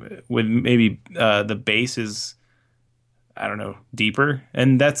thing with maybe the bass is, I don't know, deeper.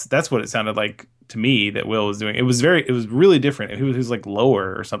 And that's what it sounded like to me that Will was doing. It was really different. He was like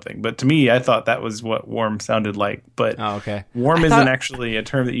lower or something. But to me, I thought that was what warm sounded like. But okay. Warm isn't actually a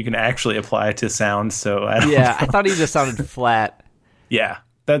term that you can actually apply to sound. So I don't know. I thought he just sounded flat. Yeah,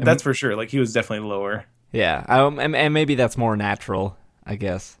 that's for sure. Like he was definitely lower. Yeah, and maybe that's more natural, I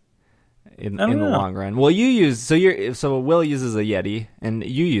guess, in the long run. Well, Will uses a Yeti, and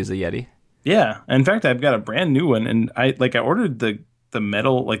you use a Yeti. Yeah, in fact, I've got a brand new one, and I ordered the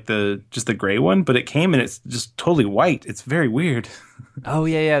metal, like just the gray one, but it came and it's just totally white. It's very weird. Oh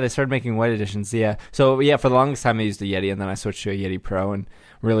yeah, they started making white editions. Yeah, so yeah, for the longest time I used a Yeti, and then I switched to a Yeti Pro, and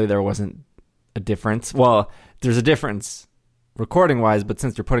really there wasn't a difference. Well, there's a difference recording wise, but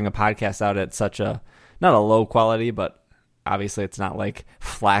since you're putting a podcast out at such a not a low quality, but obviously it's not like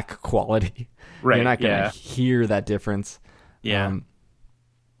FLAC quality. Right. You're not going to hear that difference. Yeah.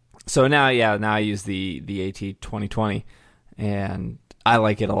 So now I use the AT 2020 and I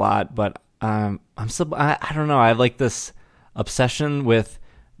like it a lot, but I don't know. I have like this obsession with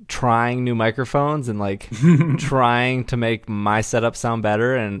trying new microphones and like trying to make my setup sound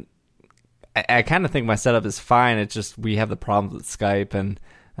better. And I kind of think my setup is fine. It's just, we have the problems with Skype and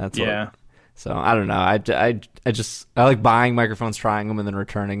that's So I don't know. I like buying microphones, trying them, and then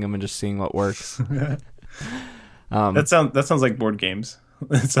returning them, and just seeing what works. That sounds like board games.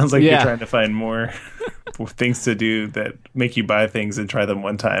 It sounds like you're trying to find more things to do that make you buy things and try them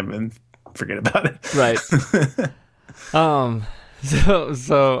one time and forget about it. Right.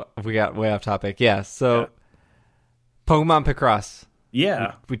 So we got way off topic. Yeah. So Pokemon Picross.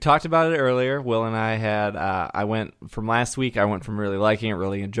 Yeah. We talked about it earlier. Will and I had, I went from last week, I went from really liking it,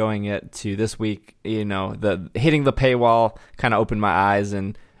 really enjoying it, to this week, the hitting the paywall kind of opened my eyes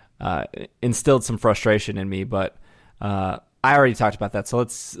and instilled some frustration in me. But I already talked about that. So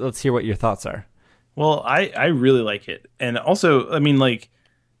let's hear what your thoughts are. Well, I really like it. And also, I mean, like,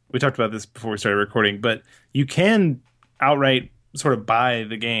 we talked about this before we started recording, but you can outright sort of buy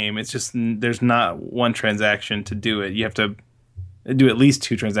the game. It's just there's not one transaction to do it. You have to do at least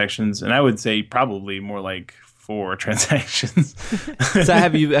 2 transactions, and I would say probably more like 4 transactions. So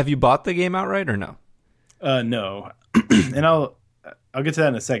have you bought the game outright or no? No, and I'll get to that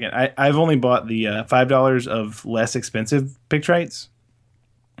in a second. I've only bought the $5 of less expensive Pictrites.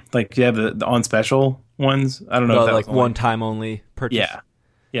 Like you have the on special ones. I don't know if that like was one time only purchase.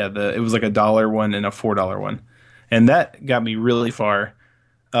 Yeah. It was like a $1 one and a $4 one, and that got me really far.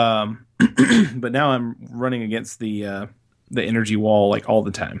 But now I'm running against the energy wall like all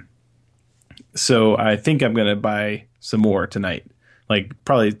the time. So I think I'm going to buy some more tonight, like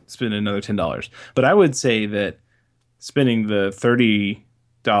probably spend another $10. But I would say that spending the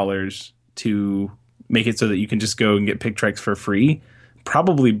 $30 to make it so that you can just go and get Pictrix for free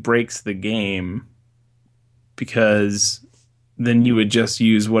probably breaks the game, because then you would just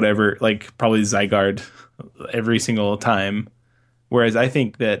use whatever, like probably Zygarde every single time. Whereas I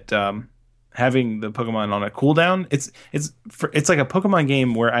think that having the Pokemon on a cooldown, it's like a Pokemon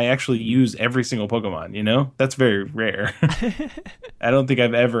game where I actually use every single Pokemon, That's very rare. I don't think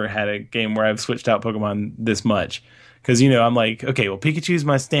I've ever had a game where I've switched out Pokemon this much. Because, I'm like, okay, well, Pikachu's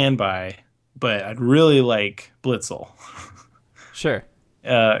my standby, but I'd really like Blitzel. Sure.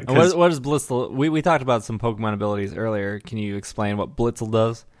 What is Blitzel? We talked about some Pokemon abilities earlier. Can you explain what Blitzel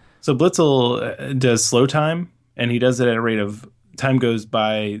does? So Blitzel does slow time, and he does it at a rate of time goes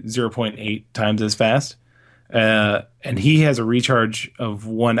by 0.8 times as fast. And he has a recharge of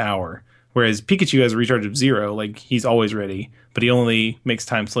 1 hour, whereas Pikachu has a recharge of 0. Like, he's always ready, but he only makes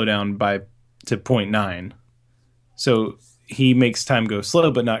time slow down to 0.9. So he makes time go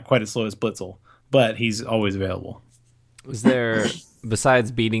slow, but not quite as slow as Blitzel. But he's always available. Is there,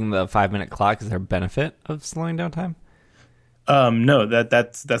 besides beating the 5-minute clock, is there a benefit of slowing down time? No,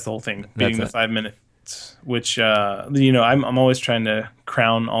 that's the whole thing. Beating the 5 minutes, which I'm always trying to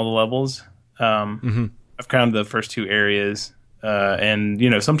crown all the levels. I've crowned the first 2 areas,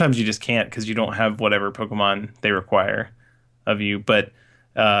 and sometimes you just can't because you don't have whatever Pokemon they require of you. But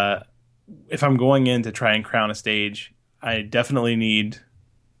if I'm going in to try and crown a stage, I definitely need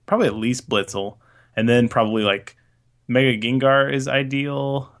probably at least Blitzel, and then probably like Mega Gengar is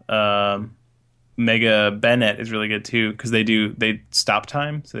ideal. Mega Bennett is really good too, because they stop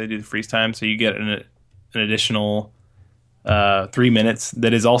time, so they do the freeze time, so you get an additional 3 minutes.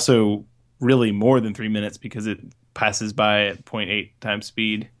 That is also really more than 3 minutes because it passes by at 0.8 times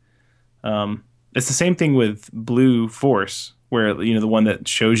speed. It's the same thing with Blue Force, where the one that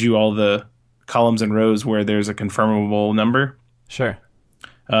shows you all the columns and rows where there's a confirmable number. Sure.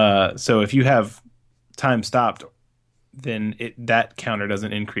 So if you have time stopped, then that counter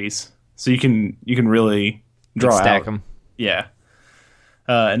doesn't increase. So you can really draw stack out. them. Yeah.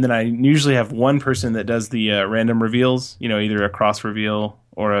 And then I usually have one person that does the random reveals, either a cross reveal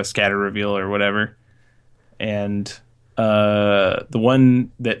or a scatter reveal or whatever. And the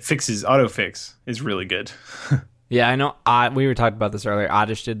one that fixes autofix is really good. Yeah, I know. We were talking about this earlier.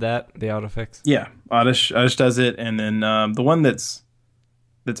 Oddish did that, the autofix. Yeah, Oddish does it. And then the one that's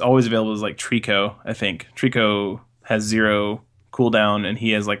always available is like Trico, I think. Trico has 0 cooldown, and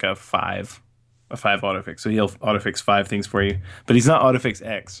he has like a 5 autofix. So he'll autofix 5 things for you. But he's not autofix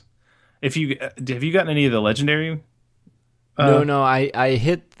X. Have you gotten any of the legendary? No. I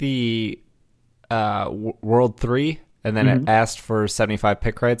hit the World 3, and then it asked for 75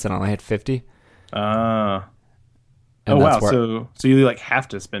 pick rights, and I only hit 50. Oh wow! So you like have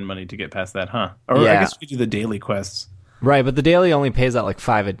to spend money to get past that, huh? Or Yeah. I guess you do the daily quests. Right, but the daily only pays out like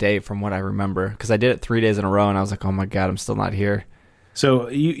 5 a day from what I remember, because I did it 3 days in a row, and I was like, oh my god, I'm still not here. So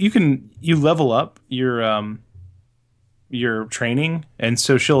you level up your training, and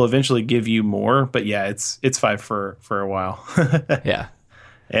so she'll eventually give you more. But yeah, it's 5 for a while. Yeah.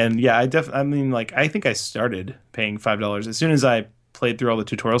 And yeah, I think I started paying $5 as soon as I played through all the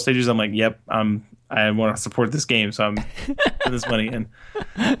tutorial stages. I'm like, yep, I want to support this game, so I'm putting this money in.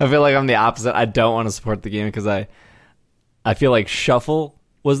 I feel like I'm the opposite. I don't want to support the game because I feel like Shuffle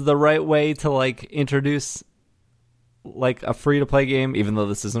was the right way to like introduce like a free to play game, even though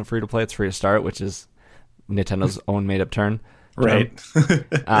this isn't free to play, it's free to start, which is Nintendo's own made up term. Right.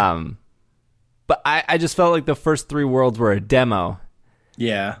 But I just felt like the first 3 worlds were a demo.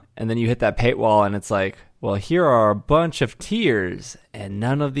 Yeah. And then you hit that paywall and it's like, well, here are a bunch of tiers, and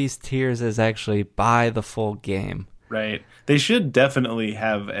none of these tiers is actually buy the full game. Right. They should definitely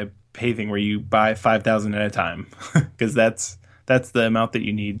have a pay thing where you buy 5,000 at a time, because that's the amount that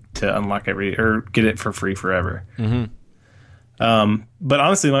you need to unlock or get it for free forever. Mm-hmm. But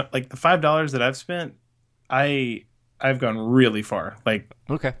honestly, like the $5 that I've spent, I've gone really far. Like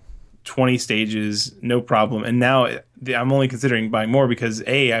Okay. 20 stages, no problem. And now I'm only considering buying more because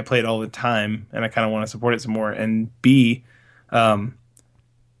A, I play it all the time and I kind of want to support it some more. And B, I'm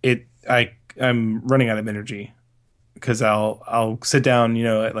running out of energy because I'll sit down,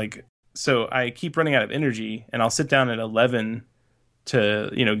 so I keep running out of energy, and I'll sit down at 11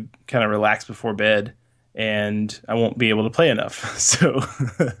 to, kind of relax before bed, and I won't be able to play enough. So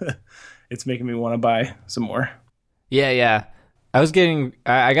it's making me want to buy some more. Yeah.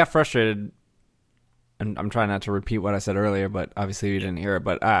 I got frustrated, and I'm trying not to repeat what I said earlier, but obviously you didn't hear it.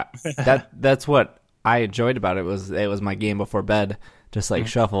 But that's what I enjoyed about it was my game before bed, just like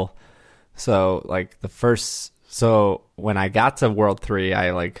Shuffle. So like so when I got to World 3,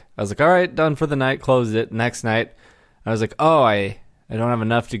 I was like, all right, done for the night, closed it. Next night, I was like, oh, I don't have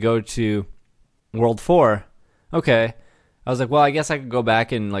enough to go to World 4. Okay. I was like, well, I guess I could go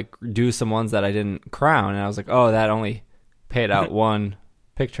back and like do some ones that I didn't crown. And I was like, oh, that only paid out 1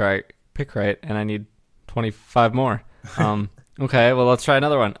 pick right, and I need 25 more. Okay, well, let's try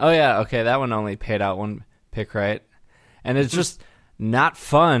another one. Oh yeah, okay, that one only paid out 1 pick right. And it's just not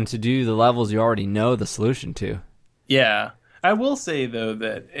fun to do the levels you already know the solution to. Yeah. I will say though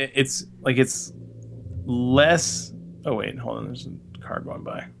that it's less. Oh wait, hold on. There's a car going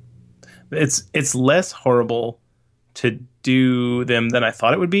by. It's less horrible to do them than I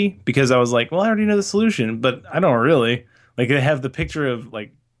thought it would be, because I was like, well, I already know the solution, but I don't really. Like, they have the picture of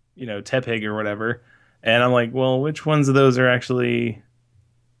like, Tepig or whatever, and I'm like, well, which ones of those are actually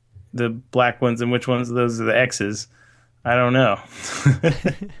the black ones and which ones of those are the X's? I don't know.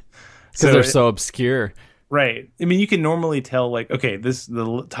 Because they're so obscure. Right. I mean, you can normally tell, like, okay,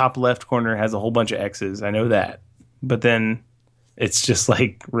 the top left corner has a whole bunch of X's. I know that. But then it's just,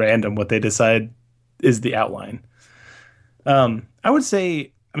 like, random what they decide is the outline. I would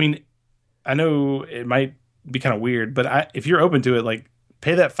say, I mean, I know it might be kind of weird, but if you're open to it, like,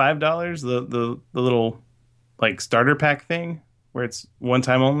 pay that $5, the little, like, starter pack thing, where it's one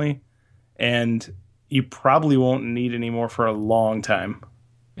time only, and you probably won't need any more for a long time.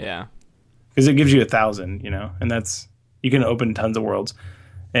 Yeah. Because it gives you 1,000, and you can open tons of worlds.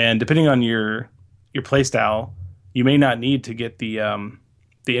 And depending on your play style, you may not need to get the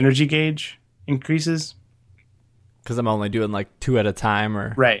energy gauge increases. Because I'm only doing like 2 at a time,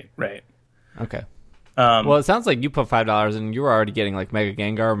 or Right. Okay. Well, it sounds like you put $5 and you were already getting like Mega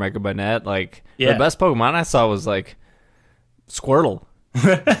Gengar, Mega Banette. Like the best Pokemon I saw was like Squirtle.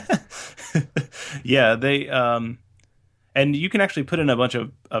 Yeah, they and you can actually put in a bunch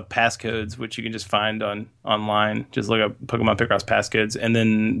of passcodes, which you can just find online. Just look up Pokemon Picross passcodes, and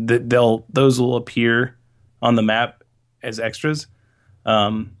then those will appear on the map as extras.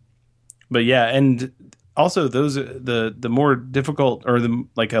 But yeah, and also those the more difficult or the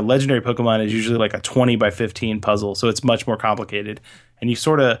like a legendary Pokemon is usually like a 20 by 15 puzzle, so it's much more complicated. And you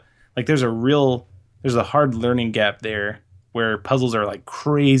sort of like there's a hard learning gap there where puzzles are like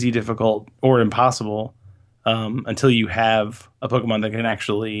crazy difficult or impossible until you have a Pokemon that can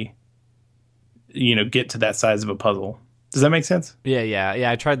actually get to that size of a puzzle. Does that make sense? Yeah.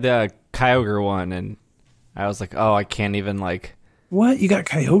 I tried the Kyogre one, and I was like, oh, I can't even like. What? You got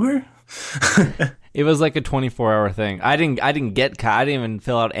Kyogre? It was like a 24-hour thing. I didn't even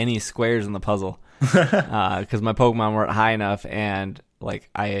fill out any squares in the puzzle because my Pokemon weren't high enough, and like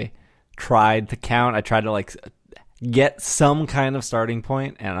I tried to count. I tried to like get some kind of starting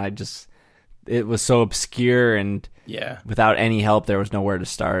point, and it was so obscure, and without any help, there was nowhere to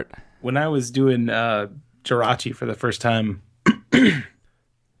start. When I was doing Jirachi for the first time, it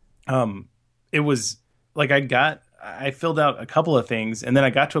was like I filled out a couple of things, and then I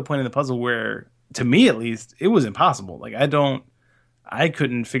got to a point in the puzzle where, to me at least, it was impossible. Like I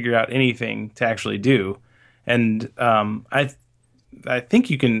couldn't figure out anything to actually do, and I think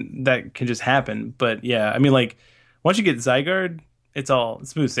that can just happen. But yeah, I mean, like once you get Zygarde, it's all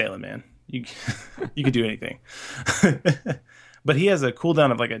smooth sailing, man. You could do anything. But he has a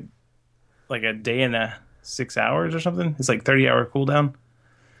cooldown of like a day and 6 hours or something. It's like 30-hour cooldown.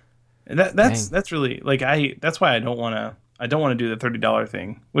 And that's really like that's why I don't want to do the $30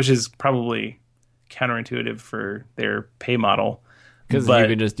 thing, which is probably counterintuitive for their pay model. Because you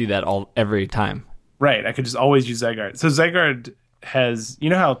can just do that every time. Right. I could just always use Zygarde. So Zygarde has, you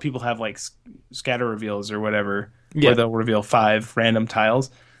know how people have like scatter reveals or whatever, where they'll reveal 5 random tiles,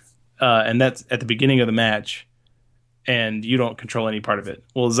 and that's at the beginning of the match, and you don't control any part of it.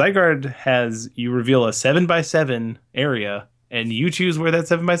 Well, Zygarde you reveal a 7x7 area, and you choose where that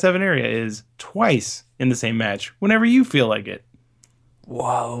 7x7 area is twice in the same match, whenever you feel like it.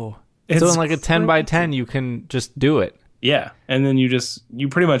 Whoa. So in like a 10x10, you can just do it. Yeah, and then you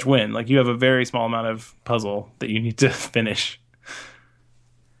pretty much win. Like you have a very small amount of puzzle that you need to finish.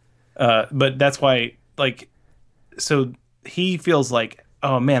 But that's why, like, so he feels like,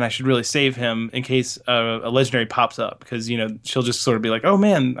 oh man, I should really save him in case a legendary pops up, because she'll just sort of be like, oh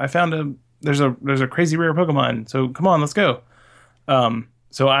man, I found there's a crazy rare Pokemon, so come on, let's go.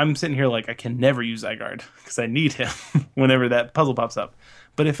 So I'm sitting here like I can never use Zygarde because I need him whenever that puzzle pops up.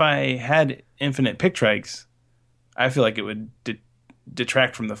 But if I had infinite Pictrikes, I feel like it would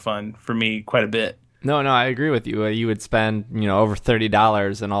detract from the fun for me quite a bit. No, I agree with you. You would spend, over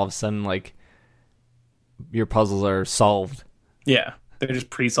 $30, and all of a sudden, like, your puzzles are solved. Yeah, they're just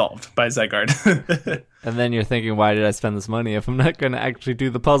pre-solved by Zygarde. And then you're thinking, why did I spend this money if I'm not going to actually do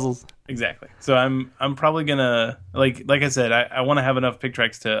the puzzles? Exactly. So I'm probably gonna like I said, I want to have enough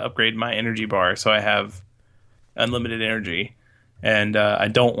Pictrikes to upgrade my energy bar, so I have unlimited energy, and I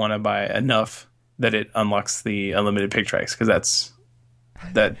don't want to buy enough that it unlocks the unlimited Pictrikes, because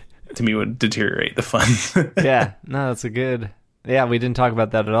that to me would deteriorate the fun. Yeah, no, that's we didn't talk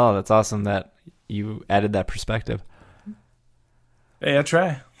about that at all. That's awesome that you added that perspective. Hey, I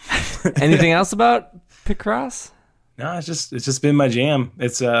try. Anything else about Picross? No, it's just been my jam.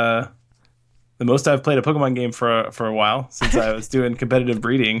 It's the most I've played a Pokemon game for a while since I was doing competitive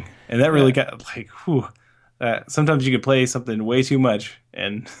breeding, and that really got like, whew. Sometimes you could play something way too much,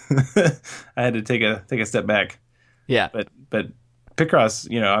 and I had to take a step back. Yeah, but Picross,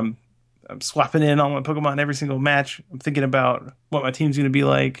 I'm swapping in all my Pokemon every single match. I'm thinking about what my team's going to be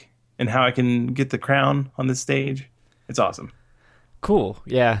like and how I can get the crown on this stage. It's awesome. Cool.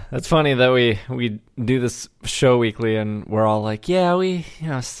 Yeah, that's funny that we do this show weekly, and we're all like, yeah, we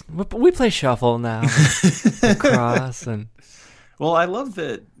play Shuffle now, Cross, and well, I love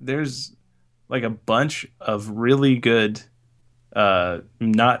that there's like a bunch of really good,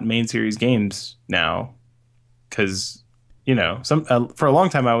 not main series games now, because some for a long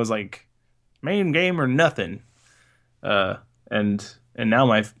time I was like main game or nothing, and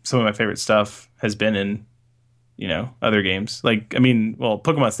now some of my favorite stuff has been in other games. Like, I mean, well,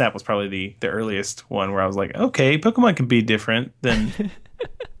 Pokemon Snap was probably the earliest one where I was like, okay, Pokemon can be different than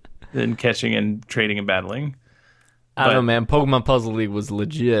catching and trading and battling. I don't know, man. Pokemon Puzzle League was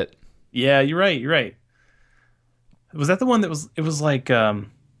legit. Yeah, you're right. Was that the one that was? It was like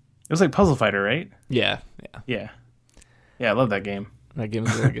Puzzle Fighter, right? Yeah. I love that game. That game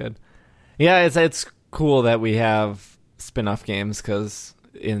is really good. Yeah, it's cool that we have spin-off games, because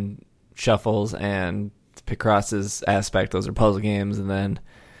in Shuffles and Picross's aspect, those are puzzle games, and then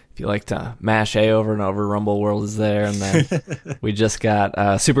if you like to mash A over and over, Rumble World is there, and then we just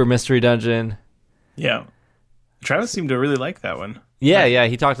got Super Mystery Dungeon. Yeah, Travis seemed to really like that one. Yeah,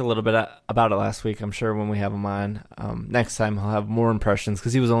 he talked a little bit about it last week. I'm sure when we have him on next time, he'll have more impressions,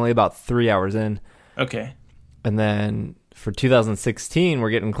 because he was only about 3 hours in. Okay. And then for 2016, we're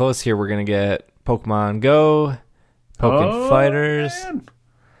getting close here. We're going to get Pokemon Go, Pokken Fighters. Man.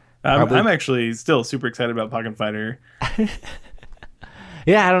 I'm actually still super excited about Pokken Fighter.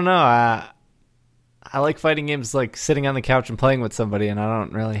 Yeah, I don't know. I like fighting games like sitting on the couch and playing with somebody, and I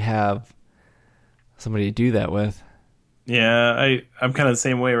don't really have somebody to do that with. Yeah, I'm kind of the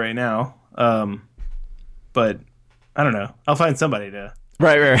same way right now. But I don't know. I'll find somebody to.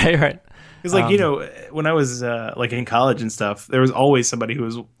 Right. Because, like, when I was like in college and stuff, there was always somebody who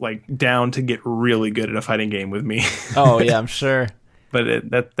was like down to get really good at a fighting game with me. Oh yeah, I'm sure. But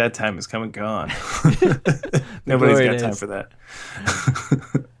that time is come and gone. Nobody's got time for that.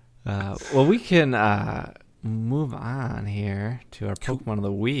 Well, we can move on here to our Pokemon of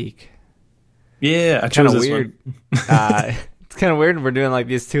the week. Yeah, I Kind chose of this weird. one. It's kind of weird. We're doing like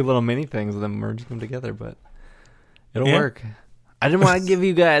these two little mini things and then merging them together, but it'll work. I didn't want to give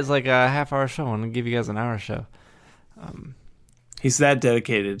you guys like a half-hour show. I want to give you guys an hour show. He's that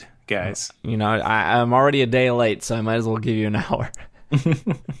dedicated, guys. I'm already a day late, so I might as well give you an hour.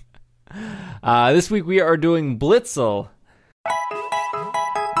 This week we are doing Blitzel,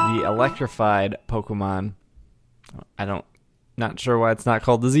 the electrified Pokemon. Not sure why it's not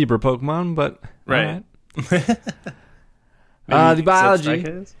called the zebra Pokemon, but Right. The biology.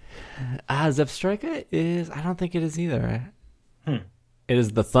 Zebstrika is? Zebstrika is. I don't think it is either. It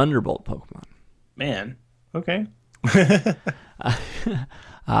is the Thunderbolt Pokemon. Man. Okay.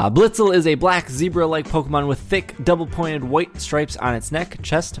 Blitzel is a black zebra-like Pokemon with thick, double-pointed white stripes on its neck,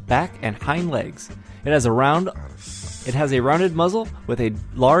 chest, back, and hind legs. It has a rounded muzzle with a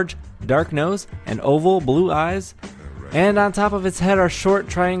large, dark nose and oval blue eyes. And on top of its head are short,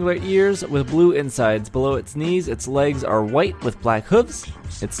 triangular ears with blue insides. Below its knees, its legs are white with black hooves.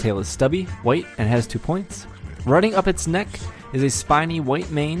 Its tail is stubby, white, and has 2 points. Running up its neck is a spiny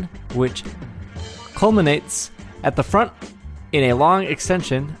white mane, which culminates at the front in a long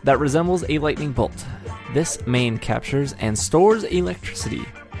extension that resembles a lightning bolt. This mane captures and stores electricity,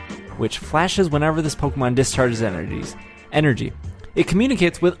 which flashes whenever this Pokemon discharges energy. It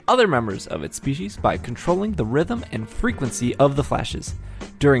communicates with other members of its species by controlling the rhythm and frequency of the flashes.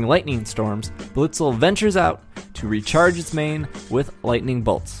 During lightning storms, Blitzel ventures out to recharge its mane with lightning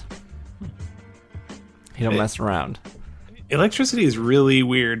bolts. He don't mess around. Electricity is really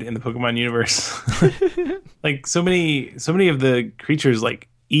weird in the Pokemon universe. Like so many of the creatures like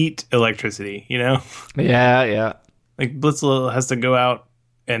eat electricity, Yeah. Like Blitzel has to go out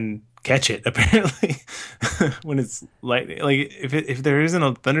and catch it apparently when it's lightning. Like if there isn't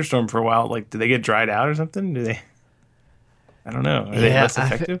a thunderstorm for a while, like do they get dried out or something? Do they? I don't know. Are they less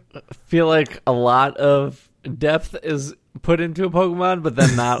effective? I feel like a lot of depth is put into a Pokemon, but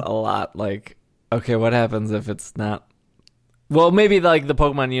then not a lot. Like, okay, what happens if it's not? Well, maybe like the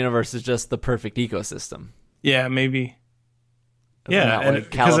Pokemon universe is just the perfect ecosystem. Yeah, maybe. It's Yeah, not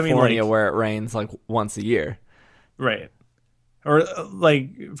like California where it rains like once a year. Right. Or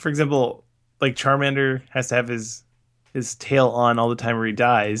like, for example, like Charmander has to have his tail on all the time or he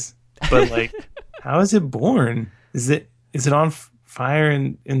dies. But like, how is it born? Is it on fire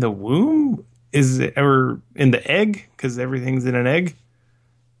in the womb? Is it ever in the egg? Because everything's in an egg.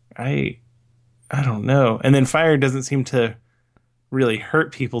 I don't know. And then fire doesn't seem to really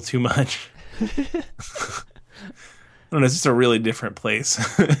hurt people too much. I don't know. It's just a really different place.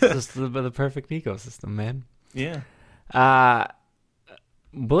 Just the perfect ecosystem, man. Yeah.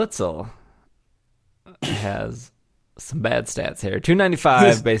 Blitzel has some bad stats here.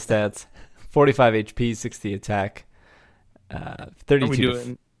 295 base stats, 45 HP, 60 attack,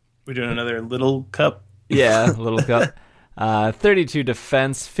 32. We doing another little cup? Yeah, little cup. 32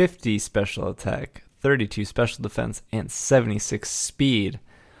 defense, 50 special attack, 32 special defense, and 76 speed.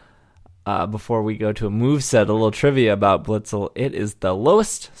 Before we go to a moveset, a little trivia about Blitzel. It is the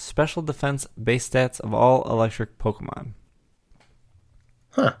lowest special defense base stats of all electric Pokemon.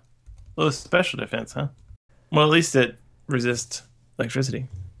 Huh. Lowest special defense, huh? Well, at least it resists electricity.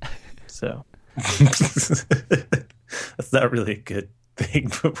 So. That's not really a good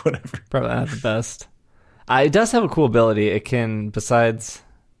thing, but whatever. Probably not the best. It does have a cool ability. It can, besides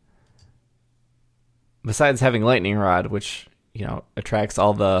having Lightning Rod, which, attracts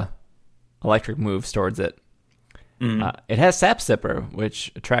all the electric moves towards it. It has Sap Sipper,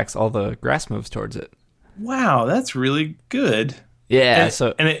 which attracts all the grass moves towards it. Wow, that's really good. Yeah,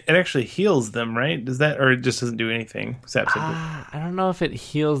 and it actually heals them, right? Does that, or it just doesn't do anything? Sap Sipper. I don't know if it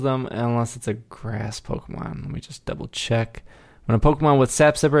heals them unless it's a grass Pokemon. Let me just double check. When a Pokemon with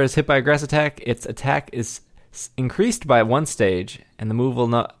Sap Sipper is hit by a grass attack, its attack is increased by 1 stage, and the move will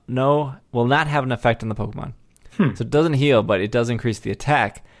not have an effect on the Pokemon. So it doesn't heal, but it does increase the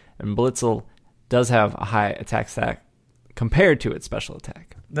attack. And Blitzel does have a high attack stack compared to its special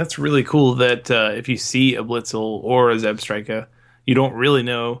attack. That's really cool that if you see a Blitzel or a Zebstrika, you don't really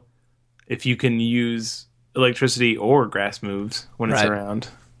know if you can use electricity or grass moves when it's around.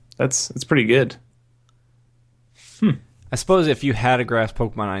 That's pretty good. I suppose if you had a grass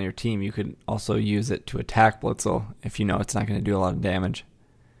Pokemon on your team, you could also use it to attack Blitzel if you know it's not going to do a lot of damage.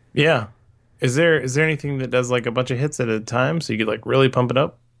 Yeah. Is there anything that does like a bunch of hits at a time so you could like really pump it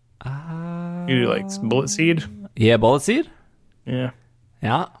up? You do like Bullet Seed? Yeah, Bullet Seed? Yeah.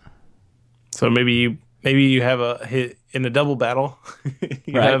 Yeah. So maybe you have a hit in a double battle.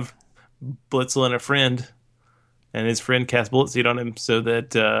 You have Blitzel and a friend, and his friend casts Bullet Seed on him so that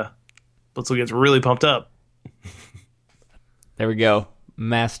Blitzel gets really pumped up. There we go.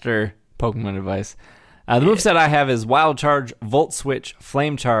 Master Pokemon advice. The moveset I have is Wild Charge, Volt Switch,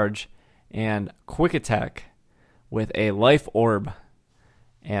 Flame Charge, and Quick Attack with a Life Orb.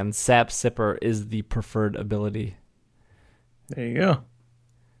 And Sap Sipper is the preferred ability. There you go.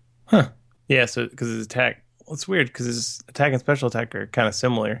 Huh. Yeah, so because his attack... Well, it's weird because his attack and special attack are kind of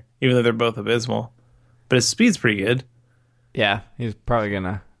similar, even though they're both abysmal. But his speed's pretty good. Yeah, he's probably going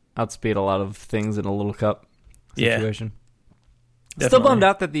to outspeed a lot of things in a little cup situation. Yeah, still bummed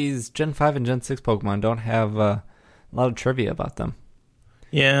out that these Gen 5 and Gen 6 Pokemon don't have a lot of trivia about them.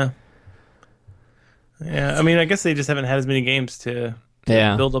 Yeah. Yeah, I mean, I guess they just haven't had as many games to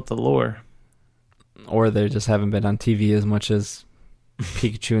build up the lore. Or they just haven't been on TV as much as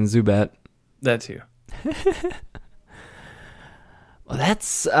Pikachu and Zubat. That too. Well,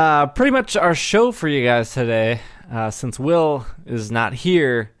 that's pretty much our show for you guys today. Since Will is not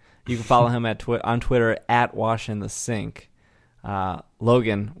here, you can follow him on Twitter at WashInTheSink.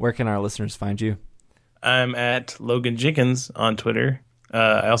 Logan, where can our listeners find you? I'm at Logan Jenkins on Twitter.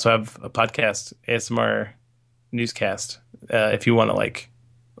 I also have a podcast, ASMR Newscast. If you want to like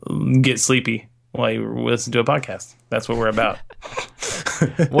get sleepy while you listen to a podcast, that's what we're about.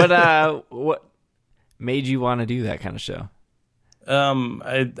 What made you want to do that kind of show?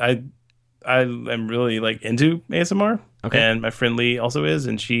 I am really like into ASMR, and my friend Lee also is,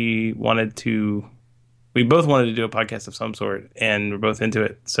 and we both wanted to do a podcast of some sort, and we're both into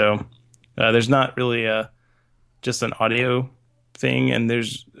it. So there's not really just an audio thing, and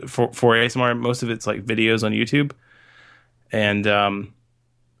there's for ASMR, most of it's like videos on YouTube, and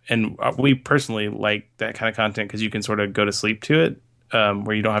we personally like that kind of content because you can sort of go to sleep to it,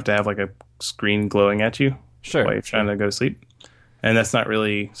 where you don't have to have like a screen glowing at you while you're trying to go to sleep, and that's not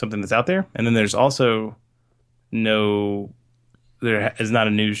really something that's out there. And then there's also there is not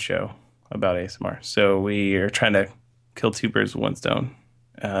a news show about ASMR, so we are trying to kill two birds with one stone,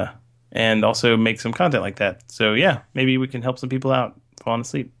 and also make some content like that. So yeah, maybe we can help some people out falling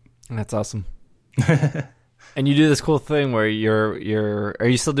asleep. That's awesome. And you do this cool thing where you're are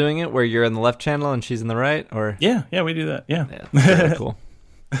you still doing it where you're in the left channel and she's in the right, or yeah, we do that. Yeah, really cool.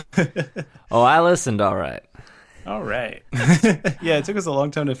 Oh, I listened. All right. Yeah, it took us a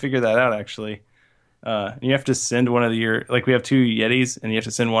long time to figure that out, actually. You have to send one of we have two Yetis, and you have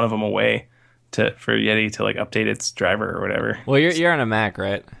to send one of them away for Yeti to like update its driver or whatever. Well, you're on a Mac,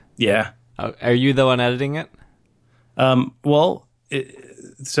 right? Yeah. Oh, are you the one editing it?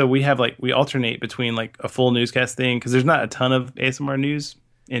 So we have we alternate between like a full newscast thing because there's not a ton of ASMR news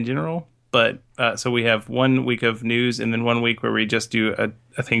in general, but so we have 1 week of news and then 1 week where we just do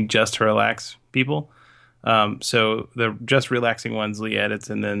a thing just to relax people. So the just relaxing ones Lee edits,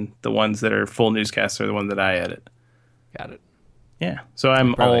 and then the ones that are full newscasts are the ones that I edit. Got it. Yeah. So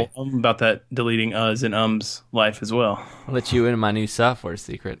I'm about that deleting uhs and ums life as well. I'll let you in my new software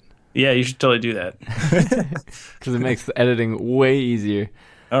secret. Yeah, you should totally do that. Because it makes the editing way easier.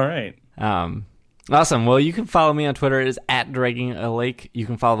 All right. Awesome. Well, you can follow me on Twitter. It is at Dragging a Lake. You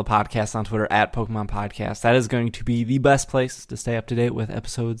can follow the podcast on Twitter at Pokemon Podcast. That is going to be the best place to stay up to date with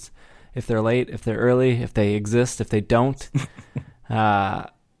episodes. If they're late, if they're early, if they exist, if they don't.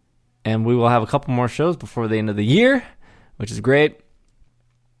 And we will have a couple more shows before the end of the year, which is great.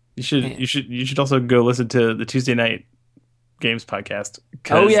 You should also go listen to the Tuesday Night Games podcast.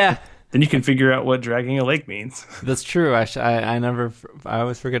 Oh yeah. Then you can figure out what Dragging a Lake means. That's true. I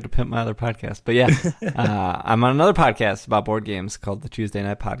always forget to pimp my other podcast. But yeah, I'm on another podcast about board games called the Tuesday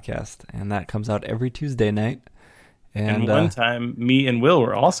Night Podcast, and that comes out every Tuesday night. And one time, me and Will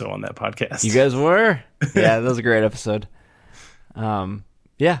were also on that podcast. You guys were? Yeah, that was a great episode.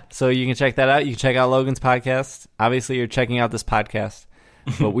 Yeah, so you can check that out. You can check out Logan's podcast. Obviously, you're checking out this podcast,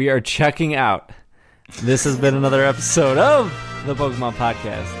 but we are checking out. This has been another episode of the Pokemon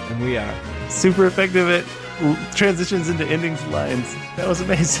Podcast, and we are super effective at transitions into endings lines. That was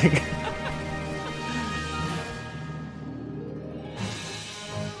amazing.